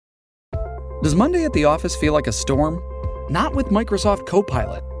Does Monday at the office feel like a storm? Not with Microsoft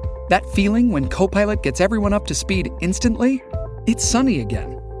Copilot. That feeling when Copilot gets everyone up to speed instantly? It's sunny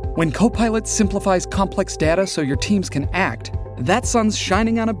again. When Copilot simplifies complex data so your teams can act, that sun's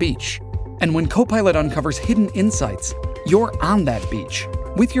shining on a beach. And when Copilot uncovers hidden insights, you're on that beach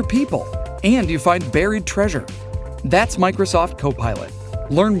with your people, and you find buried treasure. That's Microsoft Copilot.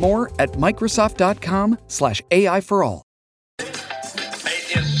 Learn more at Microsoft.com/AI for all.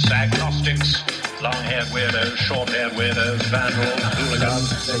 Atheists, agnostics, long-haired weirdos, short-haired weirdos, vandals,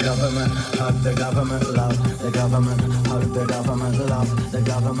 hooligans. The government, hug the government, love the government, hug the government, love the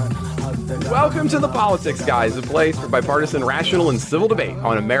government, hug the government. Welcome to The Politics Guys, a place for bipartisan, rational, and civil debate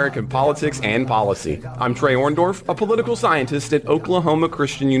on American politics and policy. I'm Trey Orndorff, a political scientist at Oklahoma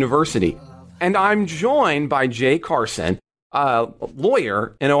Christian University, and I'm joined by Jay Carson, a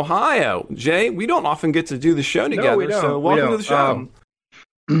lawyer in Ohio. Jay, we don't often get to do the show together, we don't. So welcome to the show.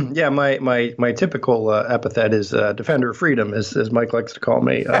 Yeah, my typical epithet is defender of freedom, as Mike likes to call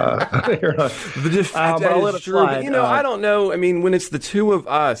me. That is true. But, I don't know. I mean, when it's the two of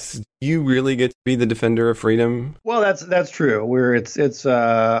us, you really get to be the defender of freedom. Well, that's true. It's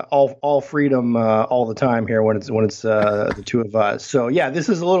all freedom all the time here when it's the two of us. So yeah, this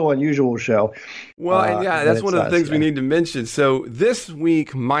is a little unusual show. Well, that's one of the things we need to mention. So this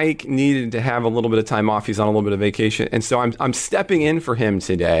week, Mike needed to have a little bit of time off. He's on a little bit of vacation, and so I'm stepping in for him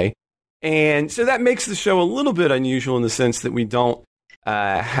today. And so that makes the show a little bit unusual in the sense that we don't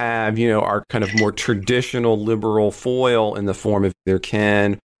have our kind of more traditional liberal foil in the form of either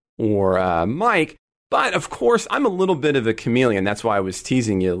Ken or Mike. But of course, I'm a little bit of a chameleon. That's why I was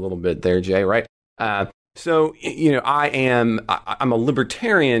teasing you a little bit there, Jay, right? So I'm a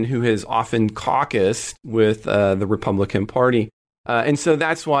libertarian who has often caucused with the Republican Party. And so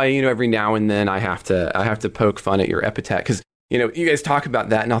that's why, every now and then I have to poke fun at your epithet because, you guys talk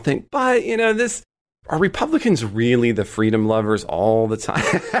about that and I'll think, but, are Republicans really the freedom lovers all the time?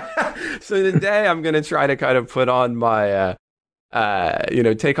 So today I'm going to try to kind of put on my,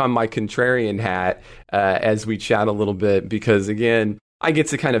 take on my contrarian hat as we chat a little bit, because again, I get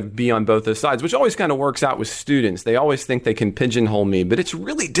to kind of be on both those sides, which always kind of works out with students. They always think they can pigeonhole me, but it's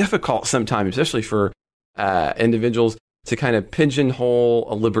really difficult sometimes, especially for individuals, to kind of pigeonhole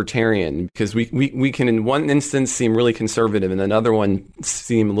a libertarian, because we can in one instance seem really conservative and another one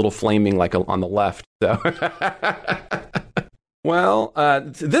seem a little flaming like on the left. So, well,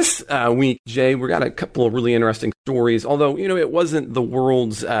 this week, Jay, we got a couple of really interesting stories, although, it wasn't the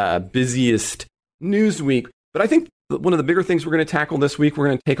world's busiest news week. But I think one of the bigger things we're going to tackle this week, we're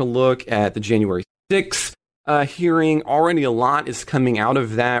going to take a look at the January 6th hearing. Already a lot is coming out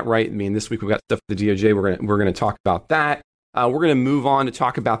of that, right? I mean, this week we've got stuff with the DOJ. We're going to talk about that. We're going to move on to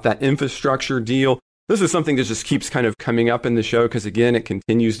talk about that infrastructure deal. This is something that just keeps kind of coming up in the show because, again, it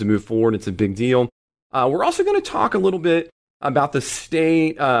continues to move forward. It's a big deal. We're also going to talk a little bit about the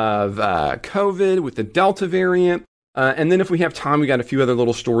state of COVID with the Delta variant. And then if we have time, we got a few other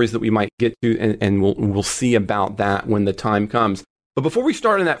little stories that we might get to, and we'll see about that when the time comes. But before we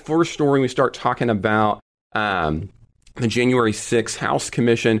start in that first story, we start talking about the January 6th House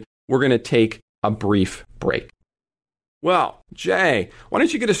Commission, we're going to take a brief break. Well, Jay, why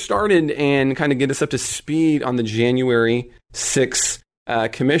don't you get us started and kind of get us up to speed on the January 6th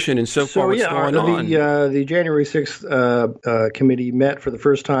commission and so far what's going on? The January 6th committee met for the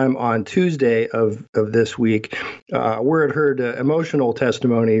first time on Tuesday of this week, where it heard emotional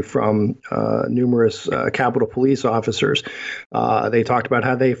testimony from numerous Capitol Police officers. They talked about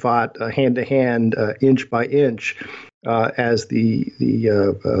how they fought hand-to-hand, inch by inch, as the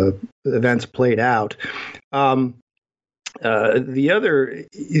events played out. The other,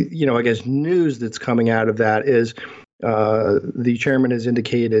 I guess, news that's coming out of that is the chairman has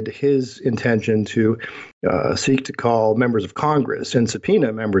indicated his intention to seek to call members of Congress and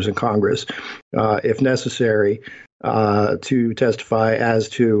subpoena members of Congress, if necessary, to testify as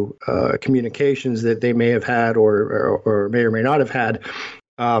to communications that they may have had or may or may not have had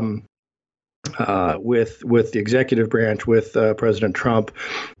with the executive branch, with President Trump,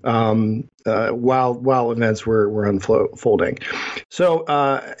 while events were unfolding. So,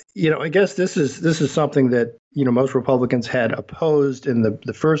 I guess this is something that most Republicans had opposed in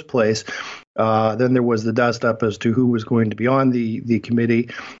the first place. Then there was the dust up as to who was going to be on the committee.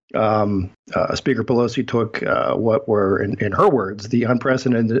 Speaker Pelosi took what were, in her words, the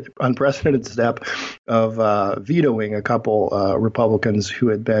unprecedented step of vetoing a couple Republicans who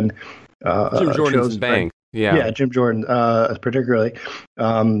had been Jim Jordan's bank. Yeah, Jim Jordan, particularly,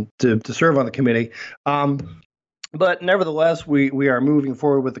 to serve on the committee. But nevertheless, we are moving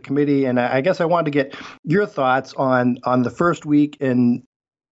forward with the committee, and I guess I wanted to get your thoughts on the first week in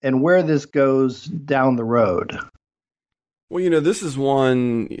and where this goes down the road. Well, this is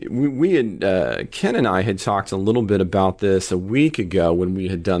one we had, Ken and I had talked a little bit about this a week ago when we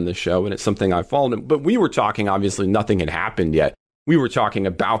had done the show, and it's something I followed. But we were talking, obviously, nothing had happened yet. We were talking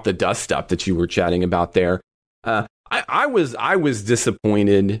about the dust up that you were chatting about there. I was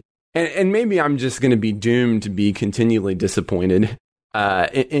disappointed, and maybe I'm just going to be doomed to be continually disappointed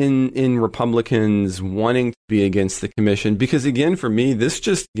in Republicans wanting to be against the commission, because again, for me, this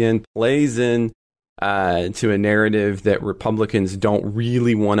just again plays in to a narrative that Republicans don't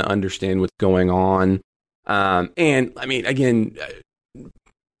really want to understand what's going on. And I mean, again,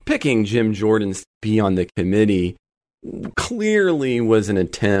 picking Jim Jordan to be on the committee clearly was an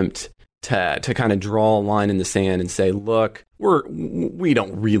attempt to kind of draw a line in the sand and say, look, we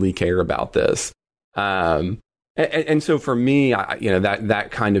don't really care about this. And so for me, that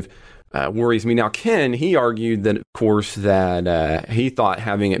kind of worries me. Now, Ken, he argued that, of course, that he thought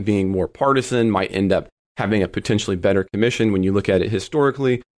having it being more partisan might end up having a potentially better commission. When you look at it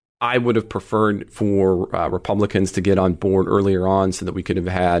historically, I would have preferred for Republicans to get on board earlier on so that we could have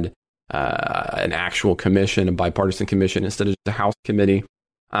had an actual commission, a bipartisan commission, instead of just a House committee.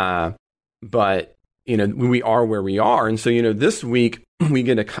 But we are where we are, and so this week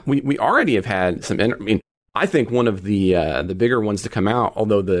we already have had some. I think one of the bigger ones to come out,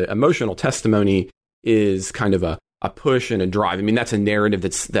 although the emotional testimony is kind of a push and a drive. I mean, that's a narrative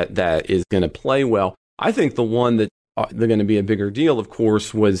that is going to play well. I think the one that they're going to be a bigger deal, of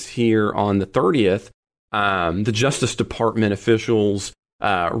course, was here on the 30th. The Justice Department officials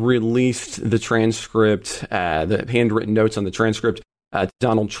released the transcript, the handwritten notes on the transcript,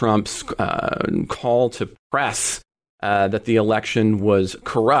 Donald Trump's call to press that the election was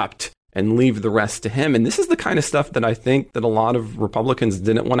corrupt and leave the rest to him. And this is the kind of stuff that I think that a lot of Republicans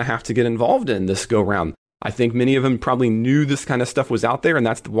didn't want to have to get involved in this go round. I think many of them probably knew this kind of stuff was out there, and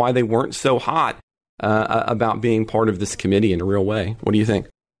that's why they weren't so hot about being part of this committee in a real way. What do you think?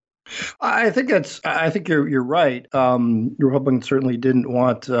 I think you're right. Republicans certainly didn't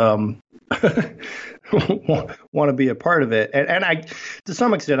want to be a part of it, and I, to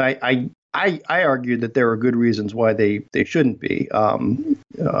some extent, I argued that there are good reasons why they shouldn't be. One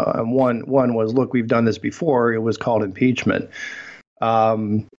was, look, we've done this before. It was called impeachment,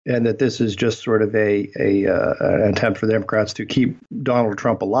 and that this is just sort of an attempt for the Democrats to keep Donald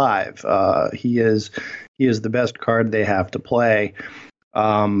Trump alive. He is the best card they have to play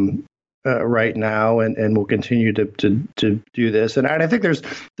right now, and will continue to do this. And I think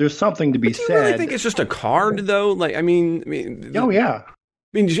there's something to be said. Do you really think it's just a card, though? Oh yeah.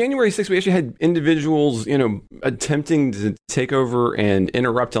 I mean, January 6th, we actually had individuals, attempting to take over and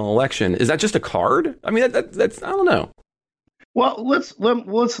interrupt an election. Is that just a card? I mean, that's I don't know. Well, let's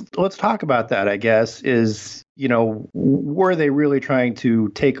talk about that. I guess is were they really trying to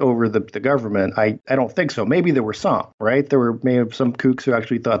take over the government? I don't think so. Maybe there were some, right? There were maybe some kooks who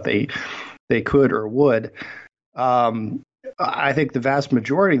actually thought they could or would. I think the vast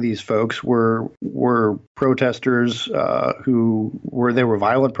majority of these folks were protesters who were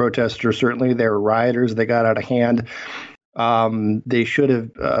violent protesters. Certainly, they were rioters. They got out of hand. They should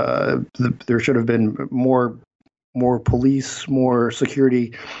have. There should have been more police, more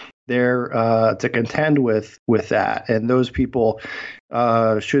security there to contend with that. And those people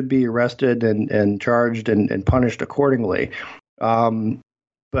should be arrested and charged and punished accordingly.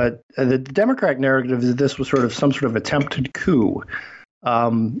 But the Democratic narrative is that this was sort of some sort of attempted coup,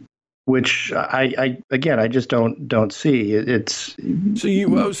 which I just don't see. It's so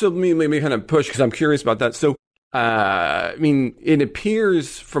let me kind of push, because I'm curious about that. So I mean, it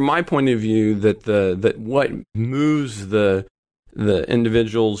appears from my point of view that what moves the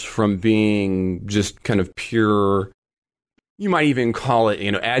individuals from being just kind of pure, you might even call it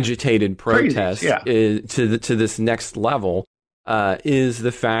agitated protest, to this next level. Is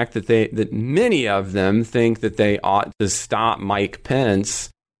the fact that many of them think that they ought to stop Mike Pence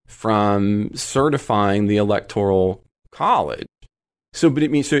from certifying the Electoral College. So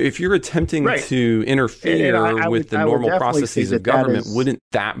if you're attempting to interfere with the normal processes of government, wouldn't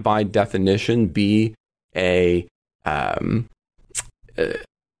that by definition be a fervent kind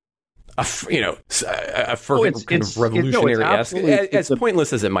of revolutionary-esque, as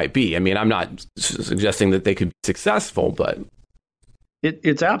pointless as it might be? I mean, I'm not suggesting that they could be successful, but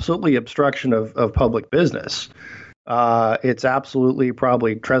it's absolutely obstruction of public business. It's absolutely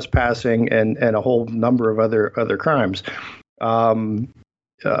probably trespassing and a whole number of other crimes. It's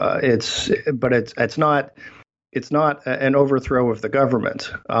not an overthrow of the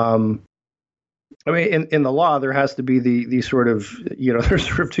government. I mean, in the law, there has to be the sort of, there's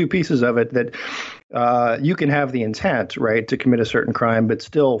sort of two pieces of it that you can have the intent, right, to commit a certain crime, but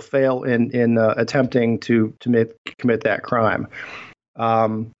still fail in attempting to commit that crime.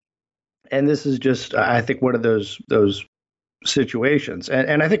 And this is just, I think, one of those situations.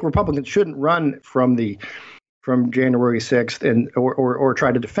 And I think Republicans shouldn't run from January 6th and or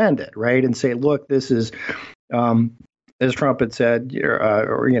try to defend it, right, and say, look, this is. As Trump had said,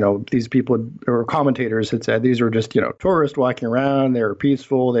 these people or commentators had said, these were just, tourists walking around. They were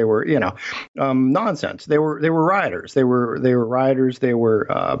peaceful. They were, nonsense. They were rioters. They were rioters. They were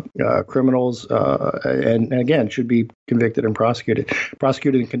criminals, and again should be convicted and prosecuted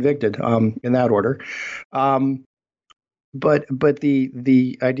and convicted in that order. But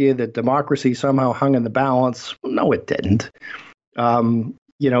the idea that democracy somehow hung in the balance, no, it didn't.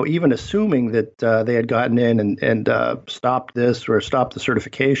 Even assuming that they had gotten in and stopped this or stopped the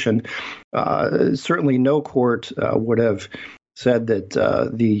certification, certainly no court would have said that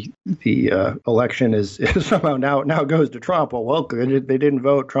the election is somehow now goes to Trump. Well, they didn't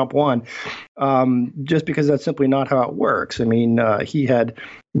vote. Trump won, just because that's simply not how it works. I mean, he had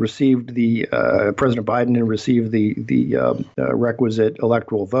received President Biden had received the requisite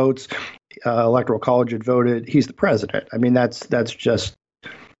electoral votes. Electoral College had voted. He's the president. I mean, that's just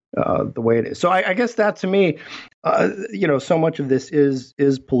the way it is. So I guess that, to me, so much of this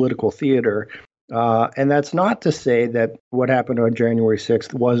is political theater. And that's not to say that what happened on January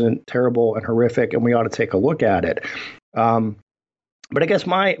 6th wasn't terrible and horrific, and we ought to take a look at it. But I guess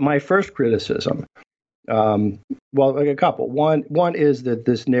my first criticism, a couple. One is that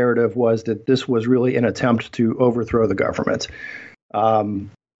this narrative was that this was really an attempt to overthrow the government. And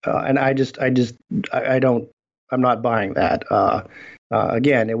I'm not buying that.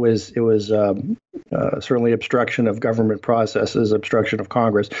 Again, it was certainly obstruction of government processes, obstruction of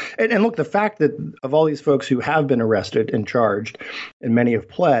Congress. And look, the fact that of all these folks who have been arrested and charged, and many have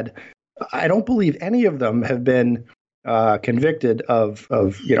pled, I don't believe any of them have been convicted of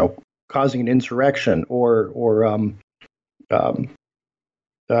causing an insurrection or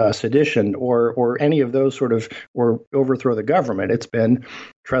sedition or any of those sort of, or overthrow the government. It's been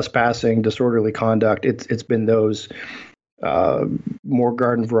trespassing, disorderly conduct. It's been those more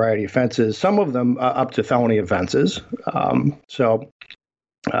garden variety offenses, some of them up to felony offenses. So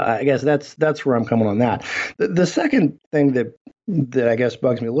I guess that's where I'm coming on that. The second thing that I guess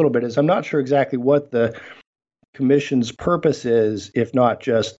bugs me a little bit is I'm not sure exactly what the commission's purpose is, if not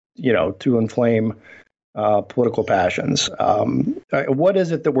just, to inflame political passions. What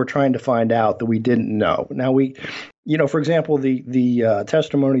is it that we're trying to find out that we didn't know? Now, for example, the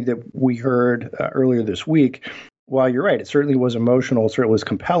testimony that we heard earlier this week, while you're right, it certainly was emotional, it certainly was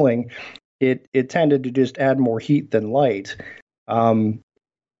compelling, it tended to just add more heat than light, in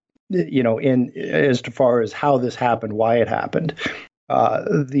as far as how this happened, why it happened.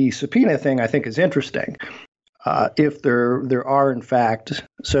 The subpoena thing, I think, is interesting. If there are, in fact,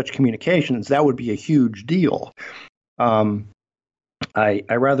 such communications, that would be a huge deal. I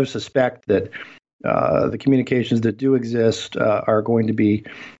rather suspect that the communications that do exist are going to be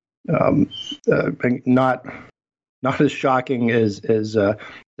not as shocking as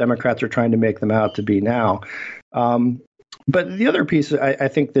Democrats are trying to make them out to be now. But the other piece I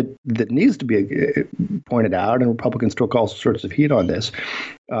think that needs to be pointed out, and Republicans took all sorts of heat on this,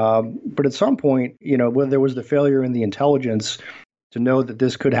 but at some point, when there was the failure in the intelligence to know that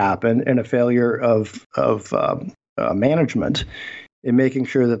this could happen, and a failure of management in making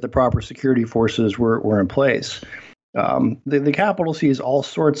sure that the proper security forces were in place. The Capitol sees all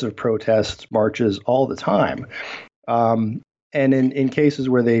sorts of protests, marches all the time. And in cases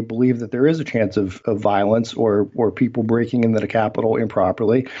where they believe that there is a chance of violence or people breaking into the Capitol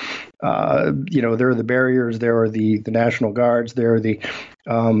improperly, there are the barriers, there are the National Guards, there are the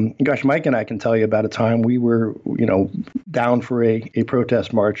Mike and I can tell you about a time we were, down for a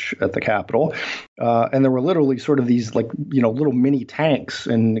protest march at the Capitol, and there were literally sort of these little mini tanks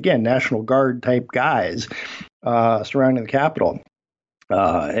and, again, National Guard type guys surrounding the Capitol.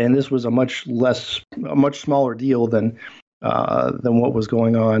 And this was a much smaller deal than what was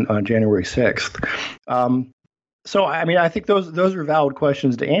going on January 6th. So, I mean, I think those are valid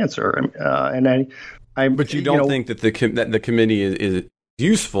questions to answer. And but you don't think that the committee is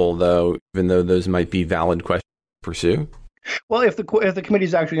useful, though, even though those might be valid questions to pursue? Well, if the committee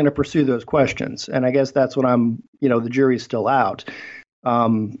is actually going to pursue those questions, and I guess that's what the jury's still out.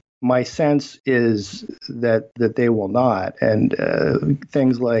 My sense is that they will not, and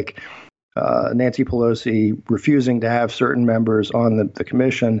things like Nancy Pelosi refusing to have certain members on the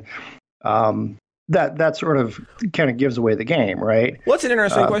commission, that sort of kind of gives away the game, right? Well, that's an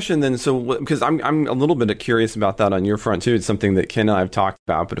interesting question then. So, because I'm a little bit curious about that on your front too. It's something that Ken and I have talked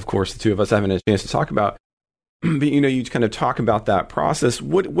about, but of course the two of us haven't had a chance to talk about. But you kind of talk about that process.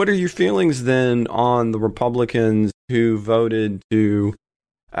 What are your feelings then on the Republicans who voted to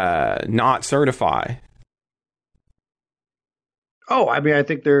not certify? Oh, I mean, I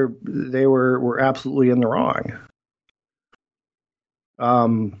think they were absolutely in the wrong.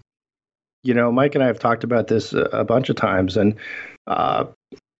 Mike and I have talked about this a bunch of times, and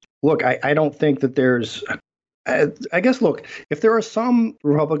look, I don't think that there's. I guess, look, if there are some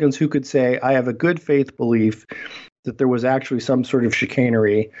Republicans who could say, I have a good faith belief that there was actually some sort of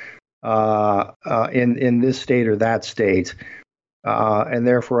chicanery in this state or that state, and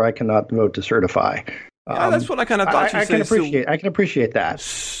therefore I cannot vote to certify. That's what I kind of thought you'd say. I can appreciate that.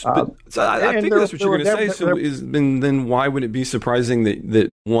 I think that's what you're going to say. Then why would it be surprising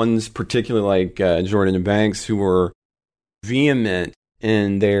that ones particularly like Jordan and Banks, who were vehement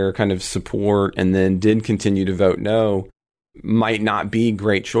in their kind of support and then did continue to vote no, might not be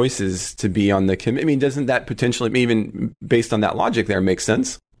great choices to be on the committee? I mean, doesn't that potentially, even based on that logic there, make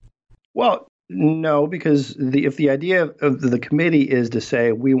sense? Well, no, because if the idea of the committee is to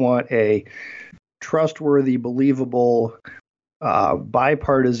say we want a trustworthy, believable,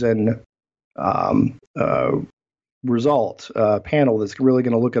 bipartisan result panel that's really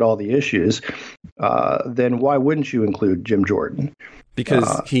going to look at all the issues, then why wouldn't you include Jim Jordan?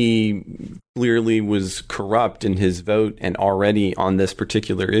 Because he clearly was corrupt in his vote, and already on this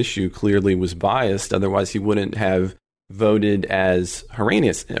particular issue clearly was biased. Otherwise, he wouldn't have voted as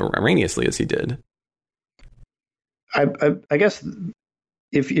harmoniously as he did. I guess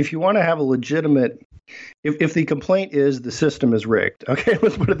if you want to have a legitimate, if the complaint is the system is rigged, okay,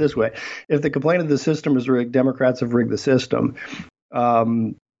 let's put it this way: if the complaint of the system is rigged, Democrats have rigged the system.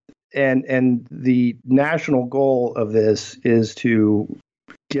 And the national goal of this is to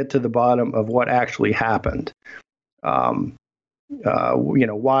get to the bottom of what actually happened. Why?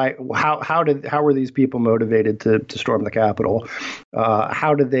 How were these people motivated to storm the Capitol?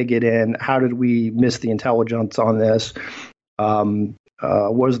 How did they get in? How did we miss the intelligence on this?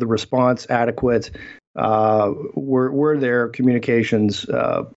 Was the response adequate? Were there communications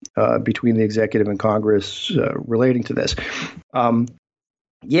between the executive and Congress relating to this?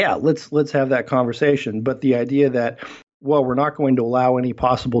 Yeah, let's have that conversation. But the idea that, well, we're not going to allow any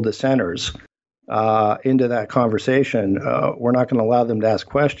possible dissenters into that conversation, we're not going to allow them to ask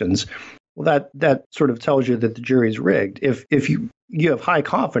questions. Well, that sort of tells you that the jury's rigged. If you have high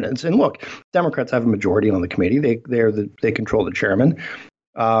confidence, and look, Democrats have a majority on the committee; they control the chairman.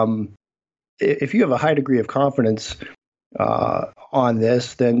 If you have a high degree of confidence on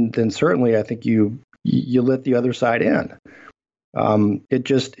this, then certainly I think you let the other side in. It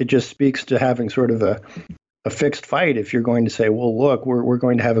just speaks to having sort of a fixed fight. If you're going to say, well, look, we're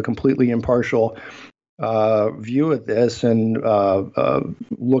going to have a completely impartial view at this and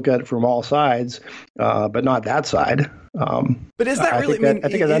look at it from all sides, but not that side. But is that really? I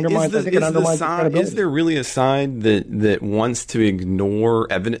think it undermines. Is there really a side that wants to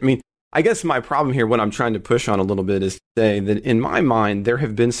ignore evidence? I mean, I guess my problem here, what I'm trying to push on a little bit, is to say that in my mind, there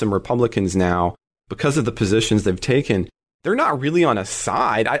have been some Republicans now, because of the positions they've taken, they're not really on a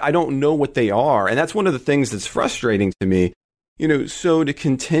side. I don't know what they are. And that's one of the things that's frustrating to me. So to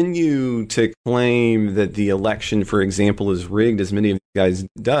continue to claim that the election, for example, is rigged, as many of you guys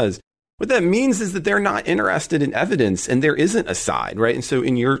does, what that means is that they're not interested in evidence and there isn't a side, right? And so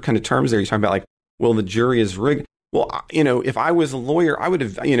in your kind of terms there, you're talking about like, well, the jury is rigged. Well, if I was a lawyer, I would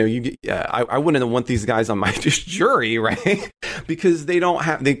have, I wouldn't want these guys on my jury, right? Because they don't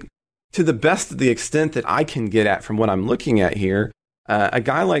have, to the best of the extent that I can get at from what I'm looking at here, a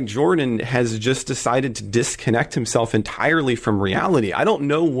guy like Jordan has just decided to disconnect himself entirely from reality. I don't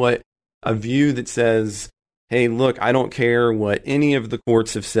know what a view that says, hey, look, I don't care what any of the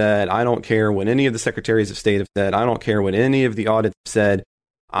courts have said. I don't care what any of the secretaries of state have said. I don't care what any of the audits have said.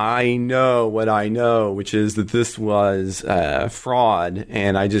 I know what I know, which is that this was fraud,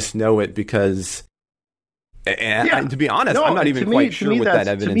 and I just know it because... And to be honest, I'm not even quite sure what that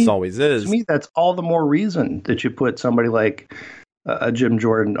evidence always is. To me, that's all the more reason that you put somebody like Jim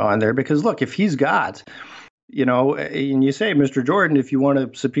Jordan on there. Because look, if he's got, and you say, Mr. Jordan, if you want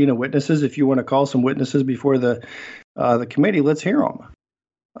to subpoena witnesses, if you want to call some witnesses before the committee, let's hear them.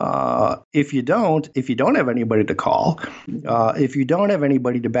 If you don't have anybody to call, if you don't have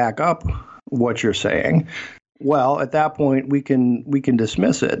anybody to back up what you're saying, well, at that point we can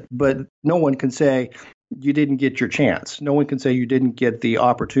dismiss it. But no one can say you didn't get your chance. No one can say you didn't get the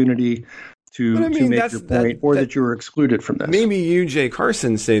opportunity to make your point, or that you were excluded from this. Maybe you, Jay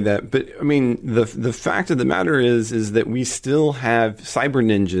Carson, say that, but I mean, the fact of the matter is that we still have cyber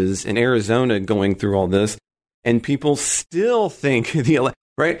ninjas in Arizona going through all this, and people still think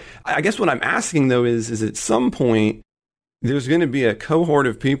right? I guess what I'm asking though is at some point there's going to be a cohort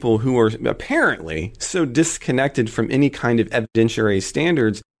of people who are apparently so disconnected from any kind of evidentiary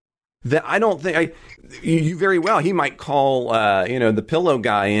standards that I don't think you very well. He might call, the pillow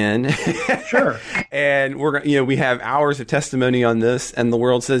guy in. Sure. And we have hours of testimony on this, and the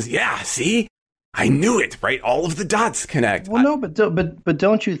world says, "Yeah, see, I knew it." Right? All of the dots connect. Well, but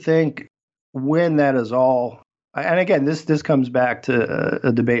don't you think when that is all? And again, this comes back to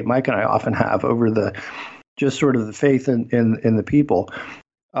a debate Mike and I often have over the just sort of the faith in the people.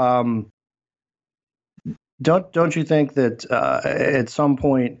 Don't you think that at some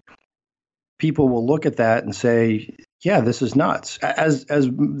point people will look at that and say, "Yeah, this is nuts," as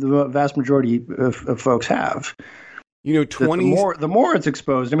the vast majority of folks have. The more it's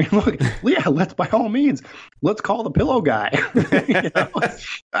exposed. I mean, look, yeah, let's by all means, let's call the pillow guy.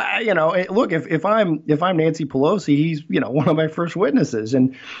 Look, if I'm Nancy Pelosi, he's one of my first witnesses,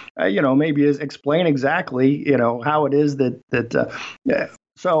 and maybe explain exactly how it is that.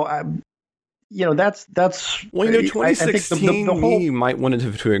 So that's well, 2016 me might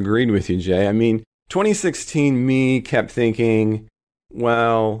wanted to agree with you, Jay. I mean, 2016 me kept thinking,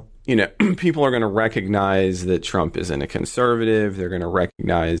 well, people are going to recognize that Trump isn't a conservative. They're going to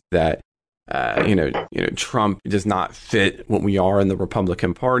recognize that Trump does not fit what we are in the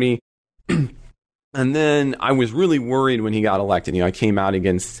Republican Party. And then I was really worried when he got elected. I came out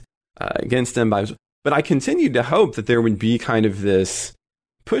against him, but I continued to hope that there would be kind of this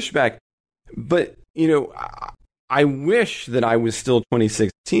pushback. But, I wish that I was still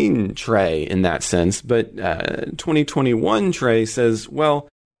 2016 Trey in that sense. But 2021 Trey says, well,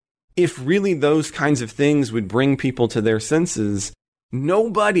 if really those kinds of things would bring people to their senses,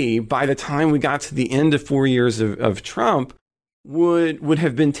 nobody, by the time we got to the end of 4 years of Trump, would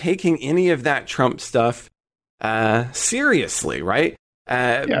have been taking any of that Trump stuff seriously, right?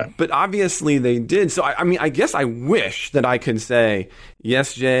 Yeah. But obviously they did. So I guess I wish that I could say,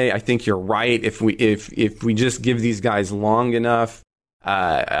 yes, Jay, I think you're right. If we just give these guys long enough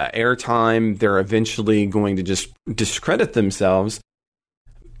airtime, they're eventually going to just discredit themselves.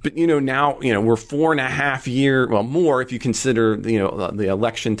 But now we're 4.5 years, well, more if you consider the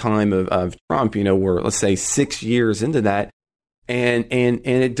election time of Trump. We're, let's say, 6 years into that, and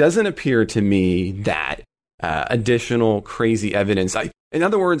it doesn't appear to me that additional crazy evidence. In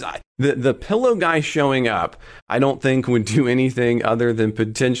other words, the pillow guy showing up, I don't think would do anything other than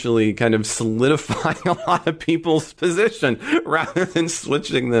potentially kind of solidifying a lot of people's position rather than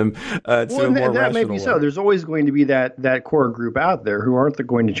switching them to a more rational that may be so. There's always going to be that core group out there who aren't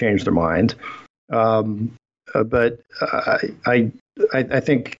going to change their mind. But I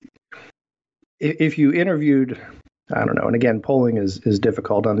think if you interviewed, I don't know, and again, polling is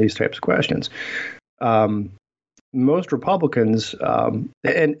difficult on these types of questions. Most Republicans, and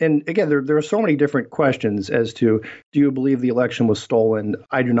again, there are so many different questions as to, do you believe the election was stolen?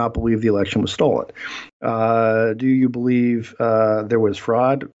 I do not believe the election was stolen. Do you believe there was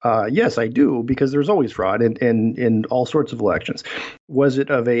fraud? Yes, I do, because there's always fraud in all sorts of elections. Was it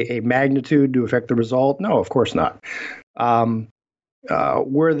of a magnitude to affect the result? No, of course not.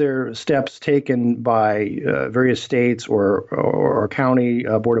 Were there steps taken by various states or county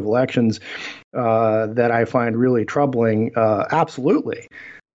board of elections that I find really troubling? Absolutely.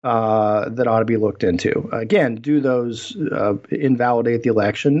 That ought to be looked into. Again, do those invalidate the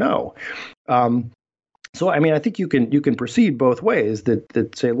election? No. So, I mean, I think you can proceed both ways.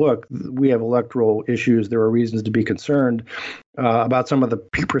 That say, look, we have electoral issues. There are reasons to be concerned about some of the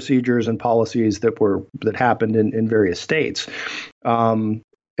procedures and policies that happened in various states.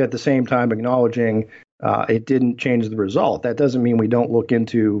 At the same time, acknowledging it didn't change the result. That doesn't mean we don't look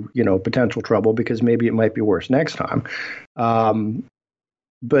into potential trouble, because maybe it might be worse next time.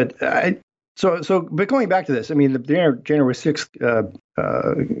 But going back to this, I mean, the January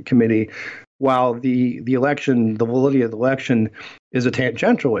 6th committee, while the election, the validity of the election is a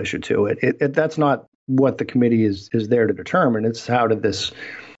tangential issue to it, that's not what the committee is there to determine. It's how did this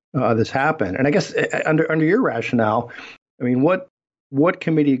happen? And I guess under your rationale, I mean, what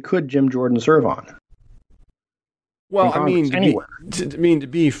committee could Jim Jordan serve on? Well, to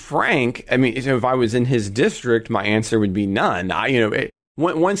be frank, I mean, if I was in his district, my answer would be none.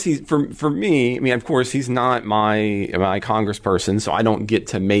 Once he's for me, I mean, of course, he's not my congressperson, so I don't get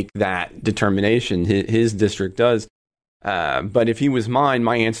to make that determination. His district does. But if he was mine,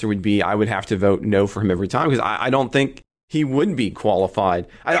 my answer would be I would have to vote no for him every time, because I don't think he would be qualified.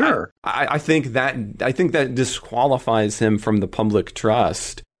 Sure. I think that disqualifies him from the public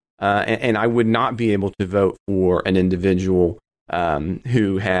trust, and I would not be able to vote for an individual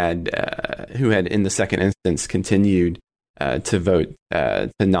who had in the second instance continued to vote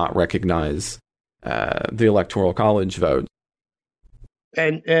to not recognize the Electoral College vote.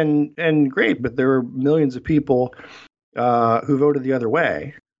 And great, but there were millions of people who voted the other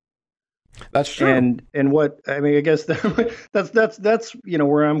way. That's true. And what I mean, I guess that's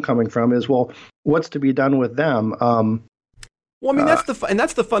where I'm coming from is, well, what's to be done with them? Well, I mean, that's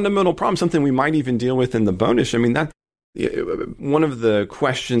the fundamental problem. Something we might even deal with in the bonus. I mean, that one of the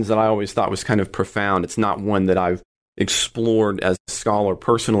questions that I always thought was kind of profound. It's not one that I've explored as a scholar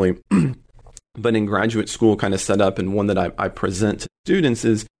personally, but in graduate school, kind of set up, and one that I present to students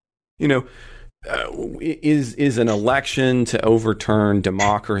is, is an election to overturn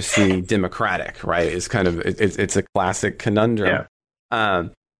democracy democratic, right? It's kind of it's a classic conundrum. Yeah.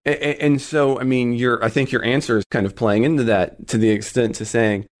 And so, I mean, I think your answer is kind of playing into that to the extent to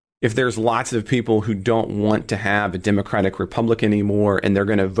saying, if there's lots of people who don't want to have a democratic republic anymore, and they're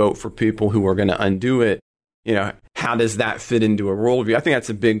going to vote for people who are going to undo it, how does that fit into a worldview? I think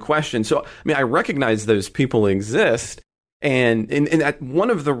that's a big question. So, I mean, I recognize those people exist. And one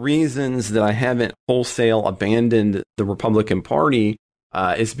of the reasons that I haven't wholesale abandoned the Republican Party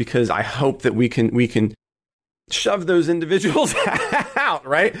is because I hope that we can shove those individuals out,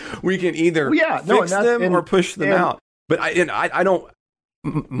 right? We can either fix them or push them out. But I don't.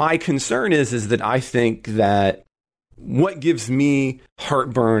 My concern is that I think that what gives me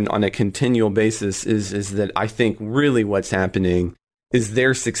heartburn on a continual basis is that I think really what's happening is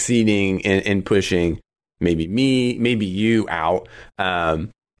they're succeeding in pushing maybe me, maybe you out,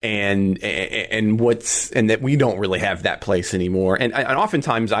 and that we don't really have that place anymore. And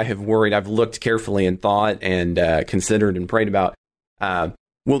oftentimes I have worried, I've looked carefully and thought and considered and prayed about,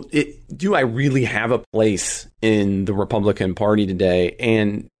 do I really have a place in the Republican Party today?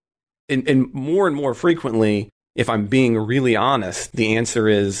 And more frequently, if I'm being really honest, the answer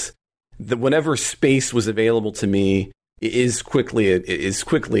is that whatever space was available to me is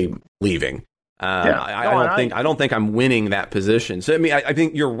quickly leaving. I don't think I'm winning that position. So I mean, I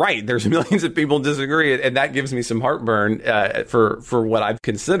think you're right. There's millions of people disagree, and that gives me some heartburn for what I've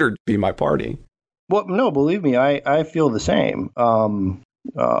considered to be my party. Well, no, believe me, I feel the same on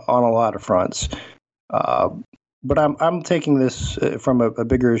a lot of fronts. But I'm taking this from a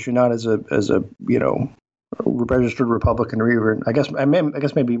bigger issue, not as a registered Republican or even I guess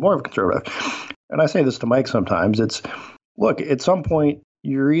maybe more of a conservative. And I say this to Mike sometimes. It's, look, at some point,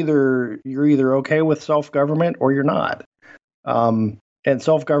 you're either okay with self-government or you're not. And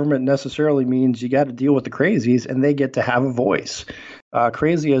self-government necessarily means you got to deal with the crazies, and they get to have a voice,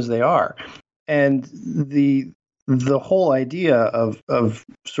 crazy as they are. And the whole idea of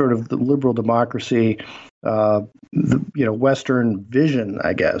sort of the liberal democracy, Western vision,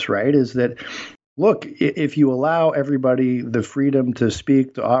 I guess, right, is that, look, if you allow everybody the freedom to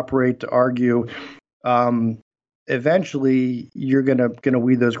speak, to operate, to argue, eventually you're gonna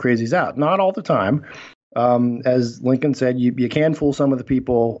weed those crazies out. Not all the time. As Lincoln said, you can fool some of the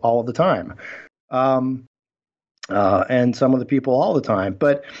people all the time, and some of the people all the time.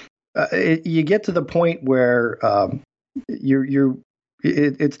 But you get to the point where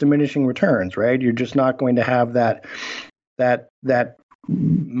it's diminishing returns, right? You're just not going to have that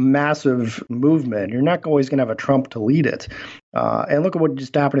massive movement. You're not always going to have a Trump to lead it. And look at what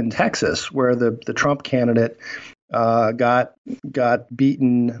just happened in Texas, where the Trump candidate got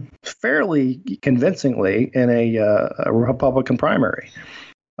beaten fairly convincingly in a Republican primary.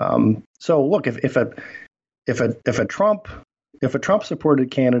 So look, if a Trump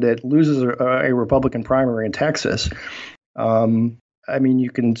supported candidate loses a Republican primary in Texas, I mean, you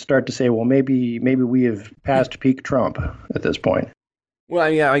can start to say, well, maybe we have passed peak Trump at this point. Well,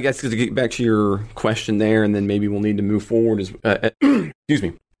 yeah, I guess to get back to your question there, and then maybe we'll need to move forward. Excuse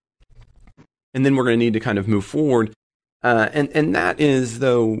me. And then we're going to need to kind of move forward. And that is,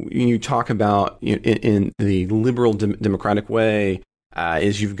 though, you talk about in the liberal democratic way,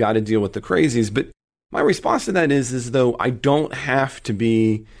 is you've got to deal with the crazies. But my response to that is though I don't have to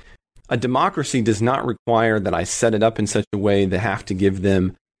be, a democracy does not require that I set it up in such a way that I have to give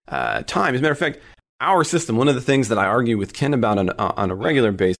them time. As a matter of fact, our system, one of the things that I argue with Ken about on a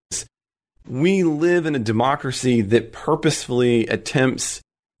regular basis, we live in a democracy that purposefully attempts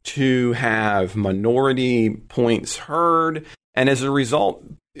to have minority points heard, and as a result,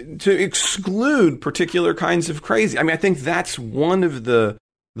 to exclude particular kinds of crazy. I mean, I think that's one of the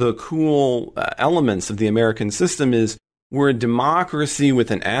cool elements of the American system is we're a democracy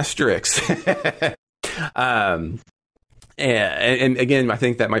with an asterisk. And again, I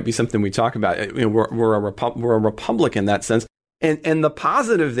think that might be something we talk about. We're a republic in that sense. And the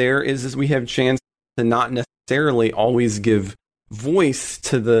positive there is we have chance to not necessarily always give voice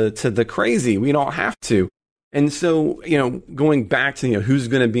to the crazy. We don't have to. And so, going back to, who's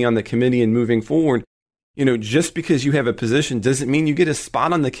going to be on the committee and moving forward, just because you have a position doesn't mean you get a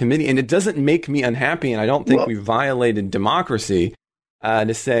spot on the committee. And it doesn't make me unhappy. And I don't think we violated democracy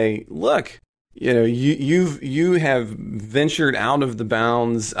to say, look, you have ventured out of the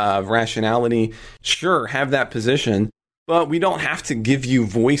bounds of rationality. Sure, have that position, but we don't have to give you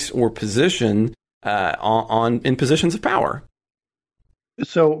voice or position in positions of power.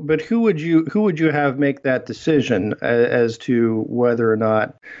 So, but who would you have make that decision as to whether or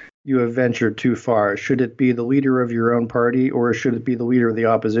not you have ventured too far? Should it be the leader of your own party, or should it be the leader of the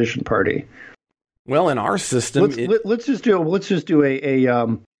opposition party? Well, in our system, let's just do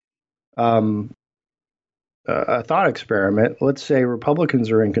a thought experiment. Let's say Republicans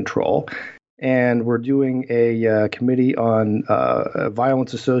are in control, and we're doing a committee on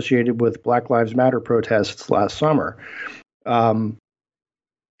violence associated with Black Lives Matter protests last summer.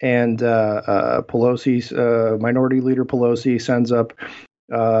 And Pelosi's Minority Leader Pelosi sends up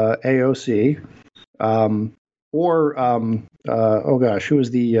AOC, who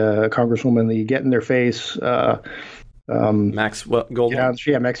was the Congresswoman? The Get in Their Face, Maxine Goldman.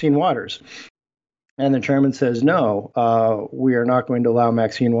 Yeah, Maxine Waters. And the chairman says, no, we are not going to allow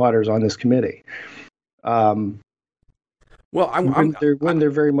Maxine Waters on this committee. Wouldn't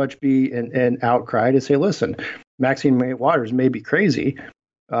there very much be an outcry to say, listen, Maxine Waters may be crazy,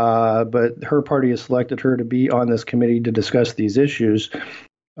 but her party has selected her to be on this committee to discuss these issues.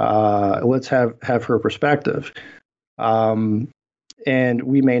 Let's have her perspective. And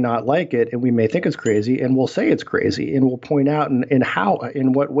we may not like it, and we may think it's crazy, and we'll say it's crazy, and we'll point out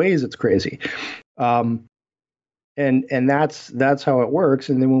in what ways it's crazy. And that's how it works.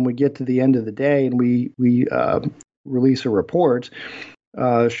 And then when we get to the end of the day and we release a report,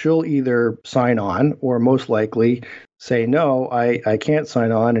 she'll either sign on or most likely say, no, I can't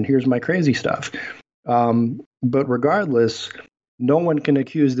sign on, and here's my crazy stuff. But regardless, no one can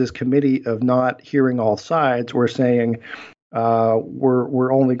accuse this committee of not hearing all sides or saying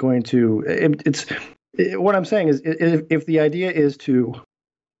we're only going to. What I'm saying is, if the idea is to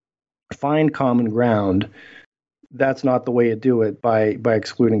find common ground, that's not the way to do it by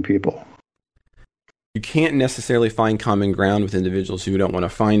excluding people. You can't necessarily find common ground with individuals who don't want to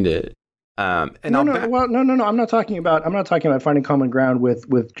find it. No. I'm not talking about finding common ground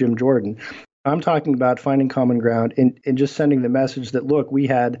with Jim Jordan. I'm talking about finding common ground in just sending the message that, look, we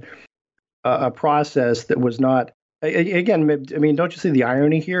had a process that was not. Again, I mean, don't you see the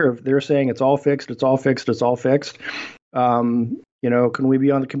irony here of they're saying it's all fixed, it's all fixed, it's all fixed. Can we be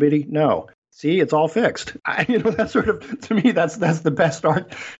on the committee? No. See, it's all fixed. That's sort of, to me, that's the best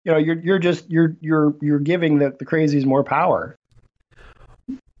art. You're giving the crazies more power.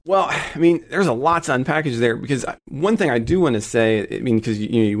 Well, I mean, there's a lot to unpackage there, because one thing I do want to say, I mean, because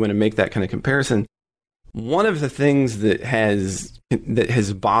you want to make that kind of comparison. One of the things that has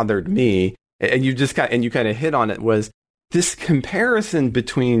bothered me, and you kind of hit on it, was this comparison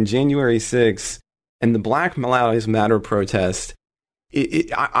between January 6th and the Black Lives Matter protest.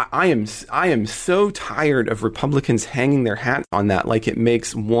 I am so tired of Republicans hanging their hats on that like it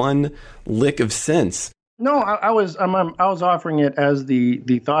makes one lick of sense. No, I was offering it as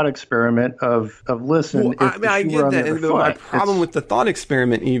the thought experiment of listen. Well, I get that. And my problem with the thought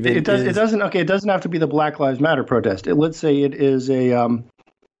experiment it doesn't have to be the Black Lives Matter protest. Let's say it is a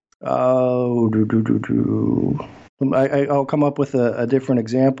I'll come up with a different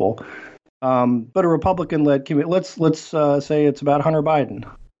example. But a Republican-led committee. Let's say it's about Hunter Biden.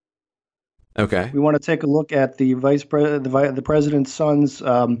 Okay. We want to take a look at the the president's son's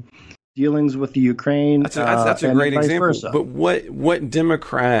dealings with the Ukraine. That's a great example. Versa. But what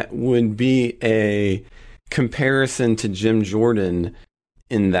Democrat would be a comparison to Jim Jordan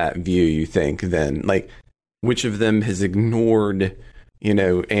in that view? You think then, like, which of them has ignored,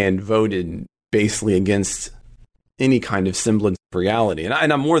 and voted basically against any kind of semblance of reality? And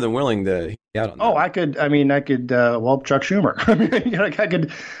I'm more than willing to get on that. Oh, I could. Chuck Schumer.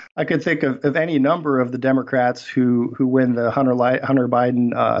 I could think of any number of the Democrats who when the Hunter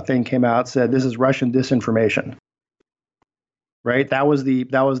Biden thing came out, said this is Russian disinformation. Right? That was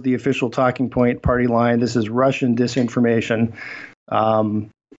the official talking point party line. This is Russian disinformation.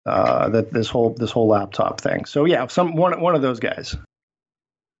 That this whole laptop thing. So yeah, one of those guys.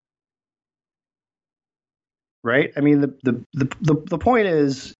 Right? I mean, the point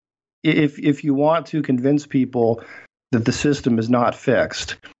is, if you want to convince people that the system is not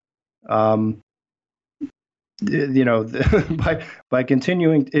fixed, by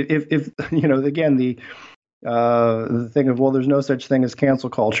continuing, if again, the thing of, well, there's no such thing as cancel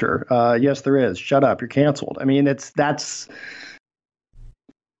culture. Yes, there is. Shut up, you're canceled. I mean,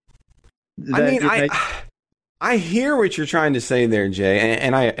 I hear what you're trying to say there, Jay,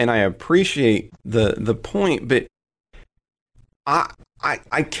 and I appreciate the point, but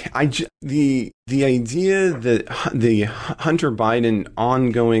the idea that the Hunter Biden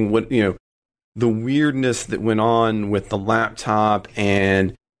ongoing, the weirdness that went on with the laptop,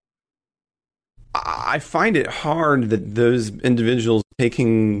 and I find it hard that those individuals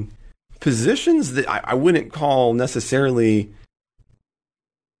taking positions that I wouldn't call necessarily.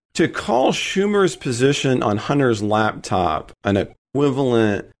 To call Schumer's position on Hunter's laptop an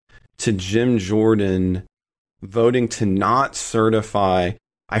equivalent to Jim Jordan voting to not certify,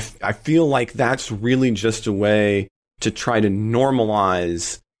 I feel like that's really just a way to try to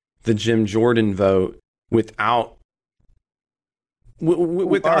normalize the Jim Jordan vote without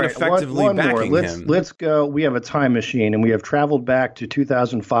effectively backing him. Let's go. We have a time machine, and we have traveled back to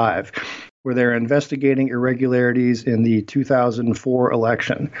 2005. Where they're investigating irregularities in the 2004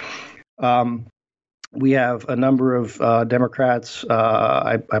 election. We have a number of Democrats,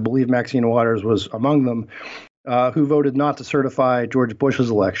 I believe Maxine Waters was among them, who voted not to certify George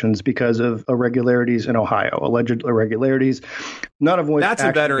Bush's elections because of irregularities in Ohio, alleged irregularities, none of which That's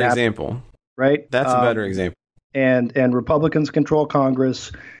a better example. Right? That's a better example. And Republicans control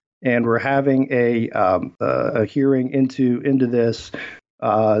Congress, and we're having a hearing into this.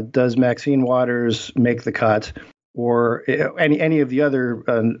 Does Maxine Waters make the cut, or any of the other?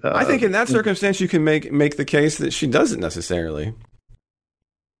 I think in that circumstance, you can make the case that she doesn't necessarily.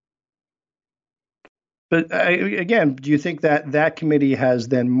 But again, do you think that committee has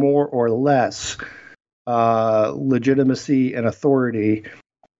then more or less legitimacy and authority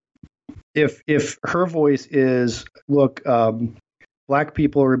if her voice is, look, black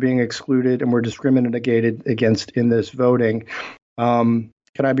people are being excluded and we're discriminated against in this voting?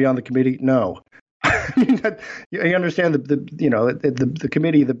 Can I be on the committee? No. I mean, you understand the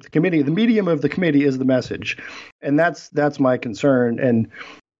committee, the medium of the committee is the message, and that's my concern. And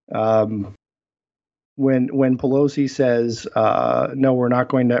when Pelosi says no, we're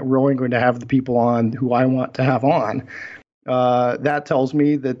only going to have the people on who I want to have on, that tells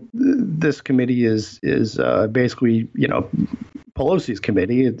me that this committee is basically Pelosi's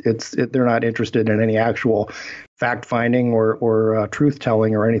committee. They're not interested in any actual fact finding or truth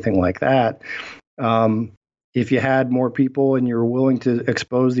telling or anything like that. If you had more people and you're willing to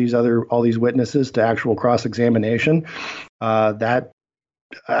expose all these witnesses to actual cross examination, that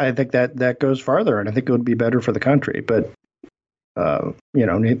I think that goes farther, and I think it would be better for the country. But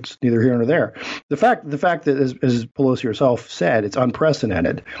it's neither here nor there. The fact that, as Pelosi herself said, it's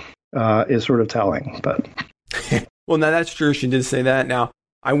unprecedented, is sort of telling. But well, now that's true. She did say that. Now,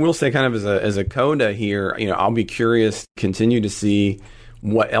 I will say, kind of as a coda here, I'll be curious to continue to see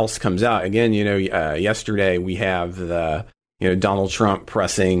what else comes out. Again, yesterday we have the Donald Trump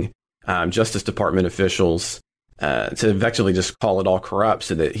pressing Justice Department officials to effectively just call it all corrupt,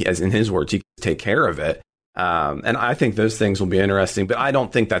 so that, as in his words, he can take care of it. And I think those things will be interesting, but I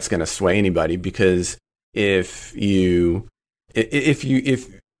don't think that's going to sway anybody, because if you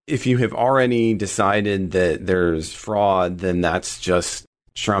have already decided that there's fraud, then that's just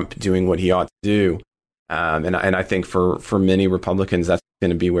Trump doing what he ought to do. And I think for many Republicans, that's going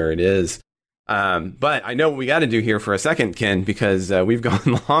to be where it is. But I know what we got to do here for a second, Ken, because we've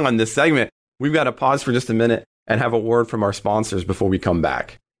gone long on this segment. We've got to pause for just a minute and have a word from our sponsors before we come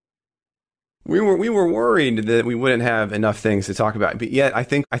back. We were worried that we wouldn't have enough things to talk about, but yet I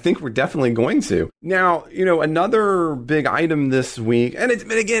think we're definitely going to. Now, another big item this week, and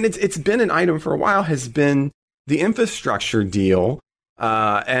it's been an item for a while, has been the infrastructure deal.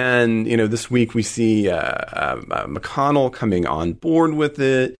 And this week we see McConnell coming on board with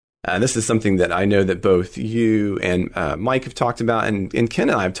it. This is something that I know that both you and Mike have talked about, and Ken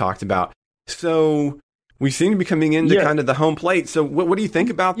and I have talked about. So we seem to be coming into kind of the home plate. So what do you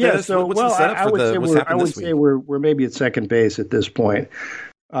think about this? So, what's the setup for what's happening this week? I would say we're maybe at second base at this point.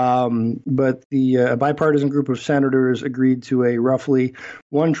 But the bipartisan group of senators agreed to a roughly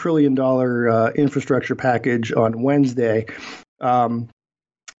 $1 trillion infrastructure package on Wednesday.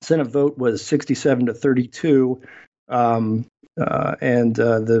 Senate vote was 67 to 32. And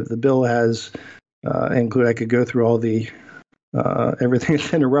the bill has include, I could go through all the everything.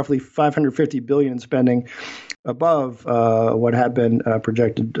 It's in a roughly $550 billion in spending above what had been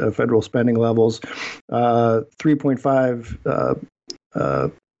projected federal spending levels. 3.5.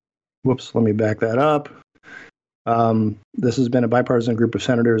 Let me back that up. This has been a bipartisan group of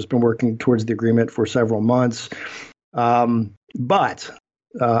senators been working towards the agreement for several months. But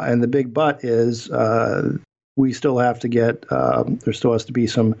the big but is we still have to get, there still has to be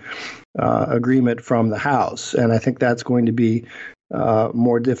some agreement from the House. And I think that's going to be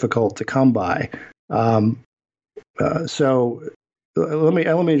more difficult to come by. So let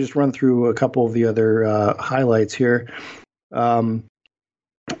me just run through a couple of the other highlights here.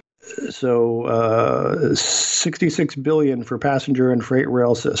 $66 billion for passenger and freight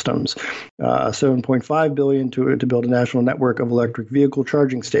rail systems, $7.5 billion to build a national network of electric vehicle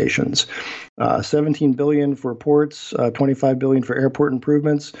charging stations, $17 billion for ports, $25 billion for airport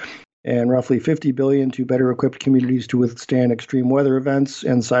improvements, and roughly $50 billion to better equip communities to withstand extreme weather events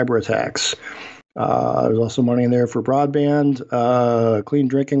and cyber attacks. There's also money in there for broadband, clean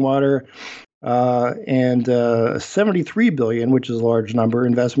drinking water, and $73 billion, which is a large number,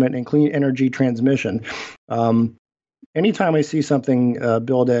 investment in clean energy transmission. Anytime I see something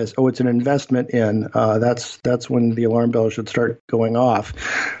billed as, it's an investment in, that's when the alarm bell should start going off.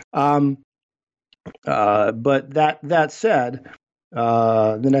 But that said,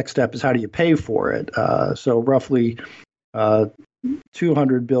 the next step is how do you pay for it? So roughly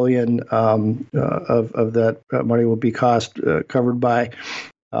 $200 billion of that money will be covered by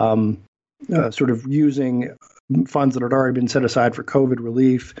sort of using funds that had already been set aside for COVID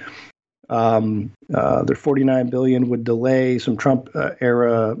relief. The $49 billion would delay some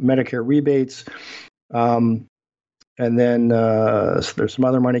Trump-era Medicare rebates. And then there's some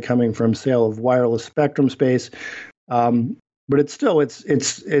other money coming from sale of wireless spectrum space. But it's still it's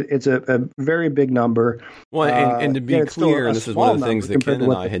a very big number. Well, and to be clear, and this is one of the things that Ken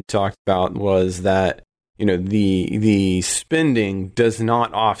and I had talked about, was that the spending does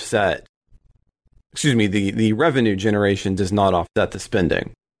not offset. Excuse me, the revenue generation does not offset the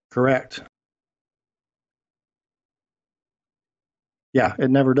spending. Correct. Yeah, it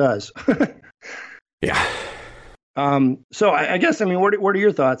never does. Yeah. So I guess, what are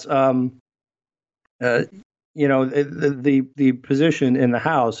your thoughts? The position in the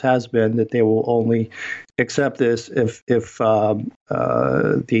House has been that they will only accept this if they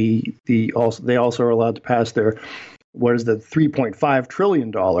also are allowed to pass their $3.5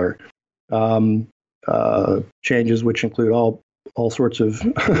 trillion changes, which include all sorts of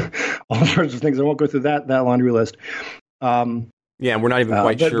things. I won't go through that laundry list. Yeah, we're not even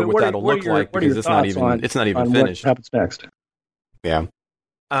quite sure what that'll look like because it's not even finished. What happens next? Yeah.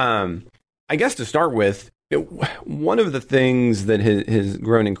 I guess to start with, one of the things that has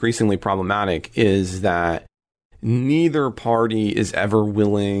grown increasingly problematic is that neither party is ever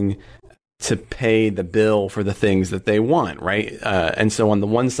willing to pay the bill for the things that they want, right? And so on the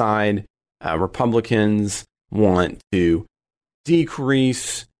one side, Republicans want to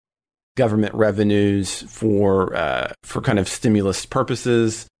decrease government revenues for kind of stimulus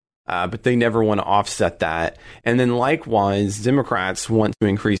purposes, but they never want to offset that. And then likewise, Democrats want to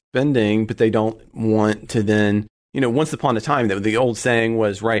increase spending, but they don't want to then, once upon a time, the old saying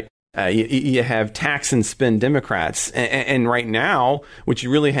was, right, you have tax and spend Democrats. And right now, what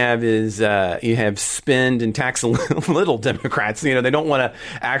you really have is you have spend and tax a little Democrats. They don't want to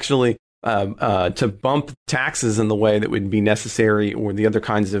actually to bump taxes in the way that would be necessary, or the other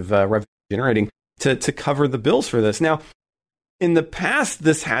kinds of revenue generating to cover the bills for this. Now, in the past,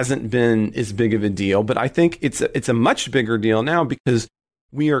 this hasn't been as big of a deal, but I think it's a much bigger deal now because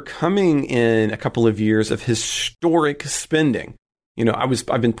we are coming in a couple of years of historic spending.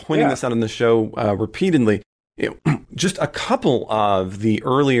 I've been pointing this out on the show repeatedly. Just a couple of the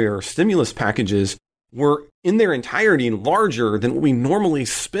earlier stimulus packages were in their entirety larger than what we normally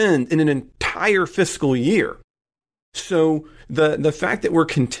spend in an entire fiscal year. So the fact that we're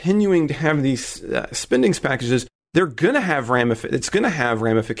continuing to have these spending packages, they're going to have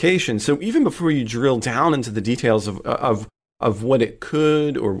ramifications. So even before you drill down into the details of what it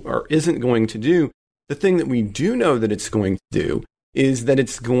could or isn't going to do, the thing that we do know that it's going to do is that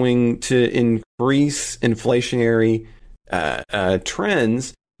it's going to increase inflationary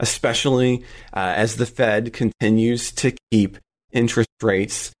trends, especially as the Fed continues to keep interest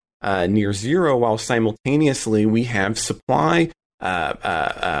rates near zero, while simultaneously we have supply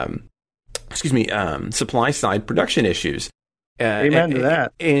side production issues. Amen to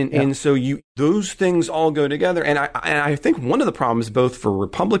that. And so those things all go together. And I think one of the problems, both for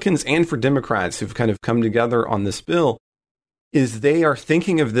Republicans and for Democrats who've kind of come together on this bill, is they are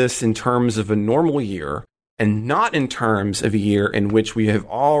thinking of this in terms of a normal year and not in terms of a year in which we have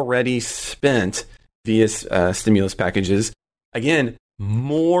already spent via stimulus packages, again,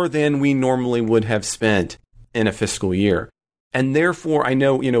 more than we normally would have spent in a fiscal year. And therefore, I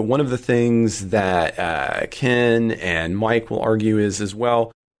know, one of the things that Ken and Mike will argue is as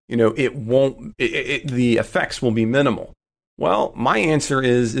well, the effects will be minimal. Well, my answer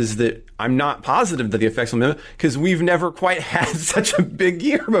is that I'm not positive that the effects will be minimal because we've never quite had such a big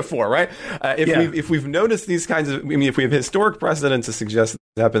year before, right? If we've noticed these kinds of, if we have historic precedent to suggest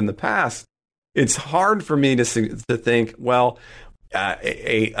that happened in the past, it's hard for me to think, well,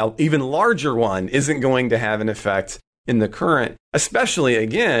 a even larger one isn't going to have an effect in the current, especially,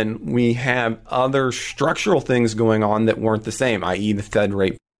 again, we have other structural things going on that weren't the same, i.e. the Fed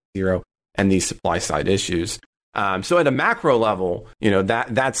rate 0 and these supply side issues. So at a macro level,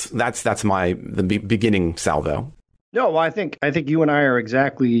 that's the beginning salvo. No, well, I think you and I are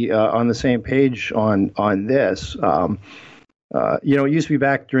exactly on the same page on this. It used to be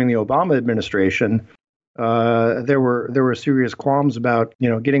back during the Obama administration. There were serious qualms about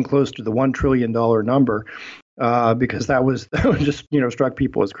getting close to the $1 trillion number. Because that was just struck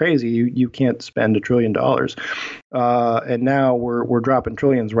people as crazy. You can't spend $1 trillion, and now we're dropping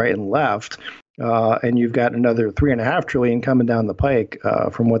trillions right and left, and you've got another $3.5 trillion coming down the pike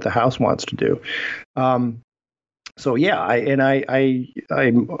from what the House wants to do. So yeah, I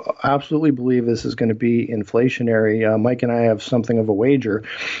absolutely believe this is going to be inflationary. Mike and I have something of a wager.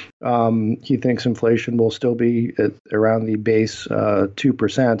 He thinks inflation will still be at around the base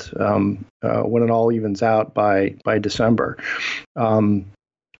 2% when it all evens out by December. I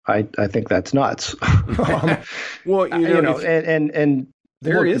think that's nuts. Well, and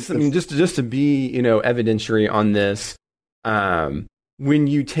there is. Just to be evidentiary on this, when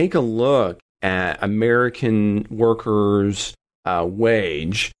you take a look at American workers'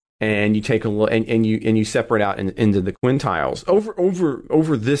 wage, and you take a look, and you separate out into the quintiles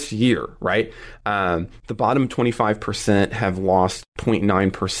over this year, right? The bottom 25% have lost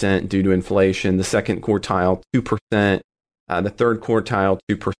 0.9% due to inflation. The second quartile 2%, the third quartile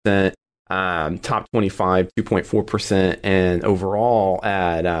 2%, top 25 2.4%, and overall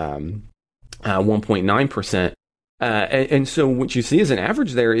at 1.9%. And so what you see as an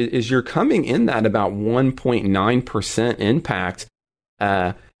average there is you're coming in at about 1.9% impact.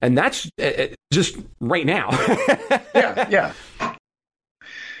 And that's just right now. Yeah.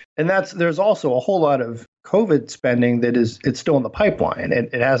 And there's also a whole lot of COVID spending it's still in the pipeline.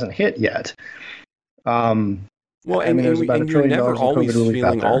 It hasn't hit yet. Well, and you're never always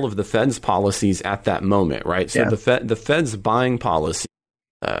feeling all of the Fed's policies at that moment, right? So the Fed's buying policy,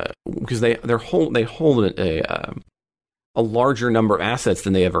 because they hold a larger number of assets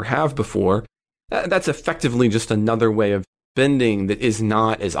than they ever have before. That's effectively just another way of spending that is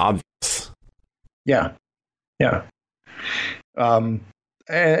not as obvious. Yeah.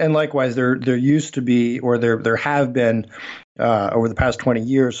 And likewise, there used to be, or there have been over the past 20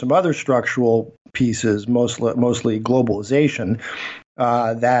 years, some other structural pieces, mostly globalization,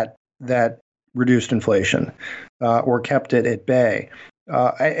 that reduced inflation or kept it at bay.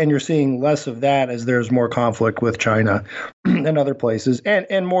 And you're seeing less of that as there's more conflict with China and other places,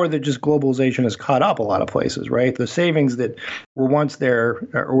 and more that just globalization has caught up a lot of places, right? The savings that were once there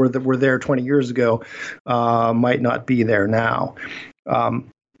or that were there 20 years ago might not be there now.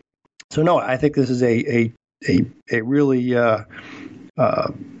 So no, I think this is a really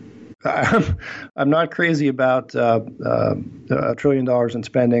I'm not crazy about $1 trillion in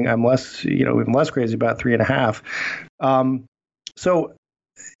spending. I'm even less crazy about 3.5. So,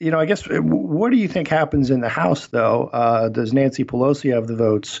 I guess, what do you think happens in the House, though? Does Nancy Pelosi have the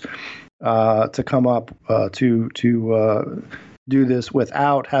votes to come up to do this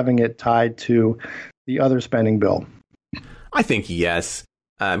without having it tied to the other spending bill? I think yes,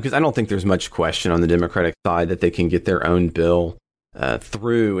 because I don't think there's much question on the Democratic side that they can get their own bill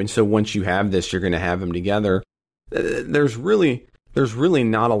through. And so once you have this, you're going to have them together. There's really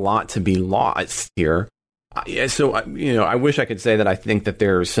not a lot to be lost here. So, I wish I could say that I think that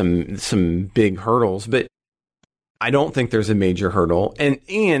there's some big hurdles, but I don't think there's a major hurdle.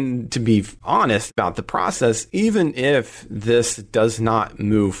 And to be honest about the process, even if this does not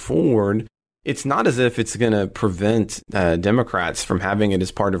move forward, it's not as if it's going to prevent Democrats from having it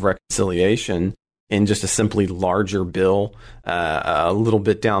as part of reconciliation in just a simply larger bill a little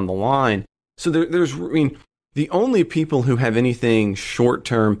bit down the line. So the only people who have anything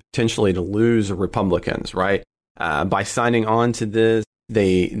short-term potentially to lose are Republicans, right? By signing on to this,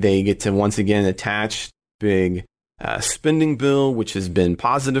 they get to once again attach big spending bill, which has been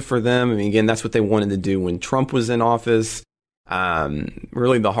positive for them. I mean, again, that's what they wanted to do when Trump was in office.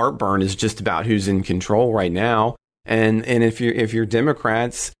 Really, the heartburn is just about who's in control right now. And if you're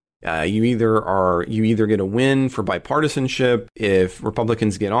Democrats, You either get a win for bipartisanship if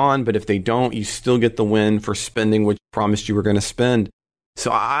Republicans get on, but if they don't, you still get the win for spending what you promised you were going to spend.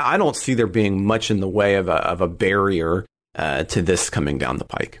 So I don't see there being much in the way of a barrier to this coming down the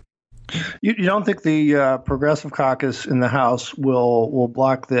pike. You don't think the Progressive Caucus in the House will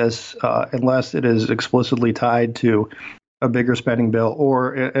block this unless it is explicitly tied to a bigger spending bill,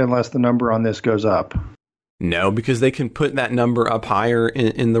 or unless the number on this goes up? No, because they can put that number up higher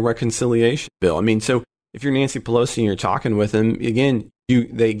in the reconciliation bill. I mean, so if you're Nancy Pelosi and you're talking with them, again,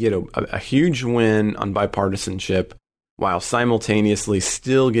 they get a huge win on bipartisanship while simultaneously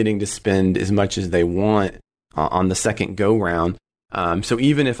still getting to spend as much as they want on the second go round. So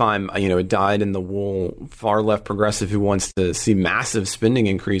even if I'm, a dyed-in-the-wool far left progressive who wants to see massive spending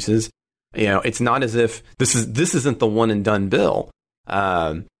increases, it's not as if this isn't the one and done bill.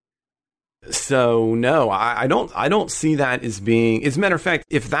 So no, I don't see that as being. As a matter of fact,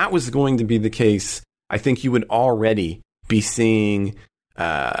 if that was going to be the case, I think you would already be seeing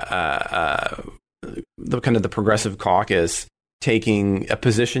the kind of the Progressive Caucus taking a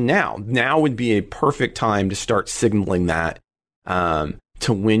position now. Now would be a perfect time to start signaling that to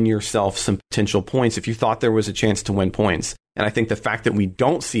win yourself some potential points if you thought there was a chance to win points. And I think the fact that we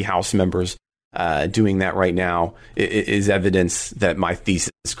don't see House members doing that right now is evidence that my thesis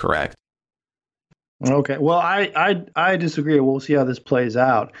is correct. Okay. Well, I disagree. We'll see how this plays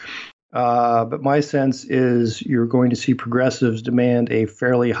out. But my sense is you're going to see progressives demand a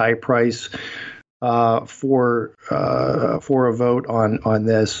fairly high price for a vote on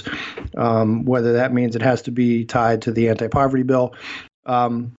this, whether that means it has to be tied to the anti-poverty bill.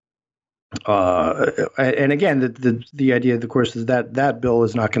 And again, the idea, of course, is that bill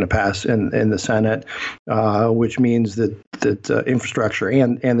is not going to pass in the Senate, which means that infrastructure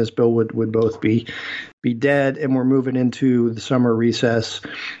and this bill would both be dead, and we're moving into the summer recess,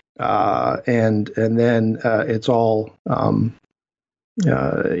 and then it's all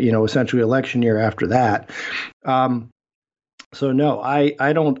essentially election year after that. So no,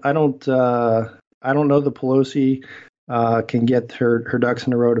 I don't know the Pelosi can get her ducks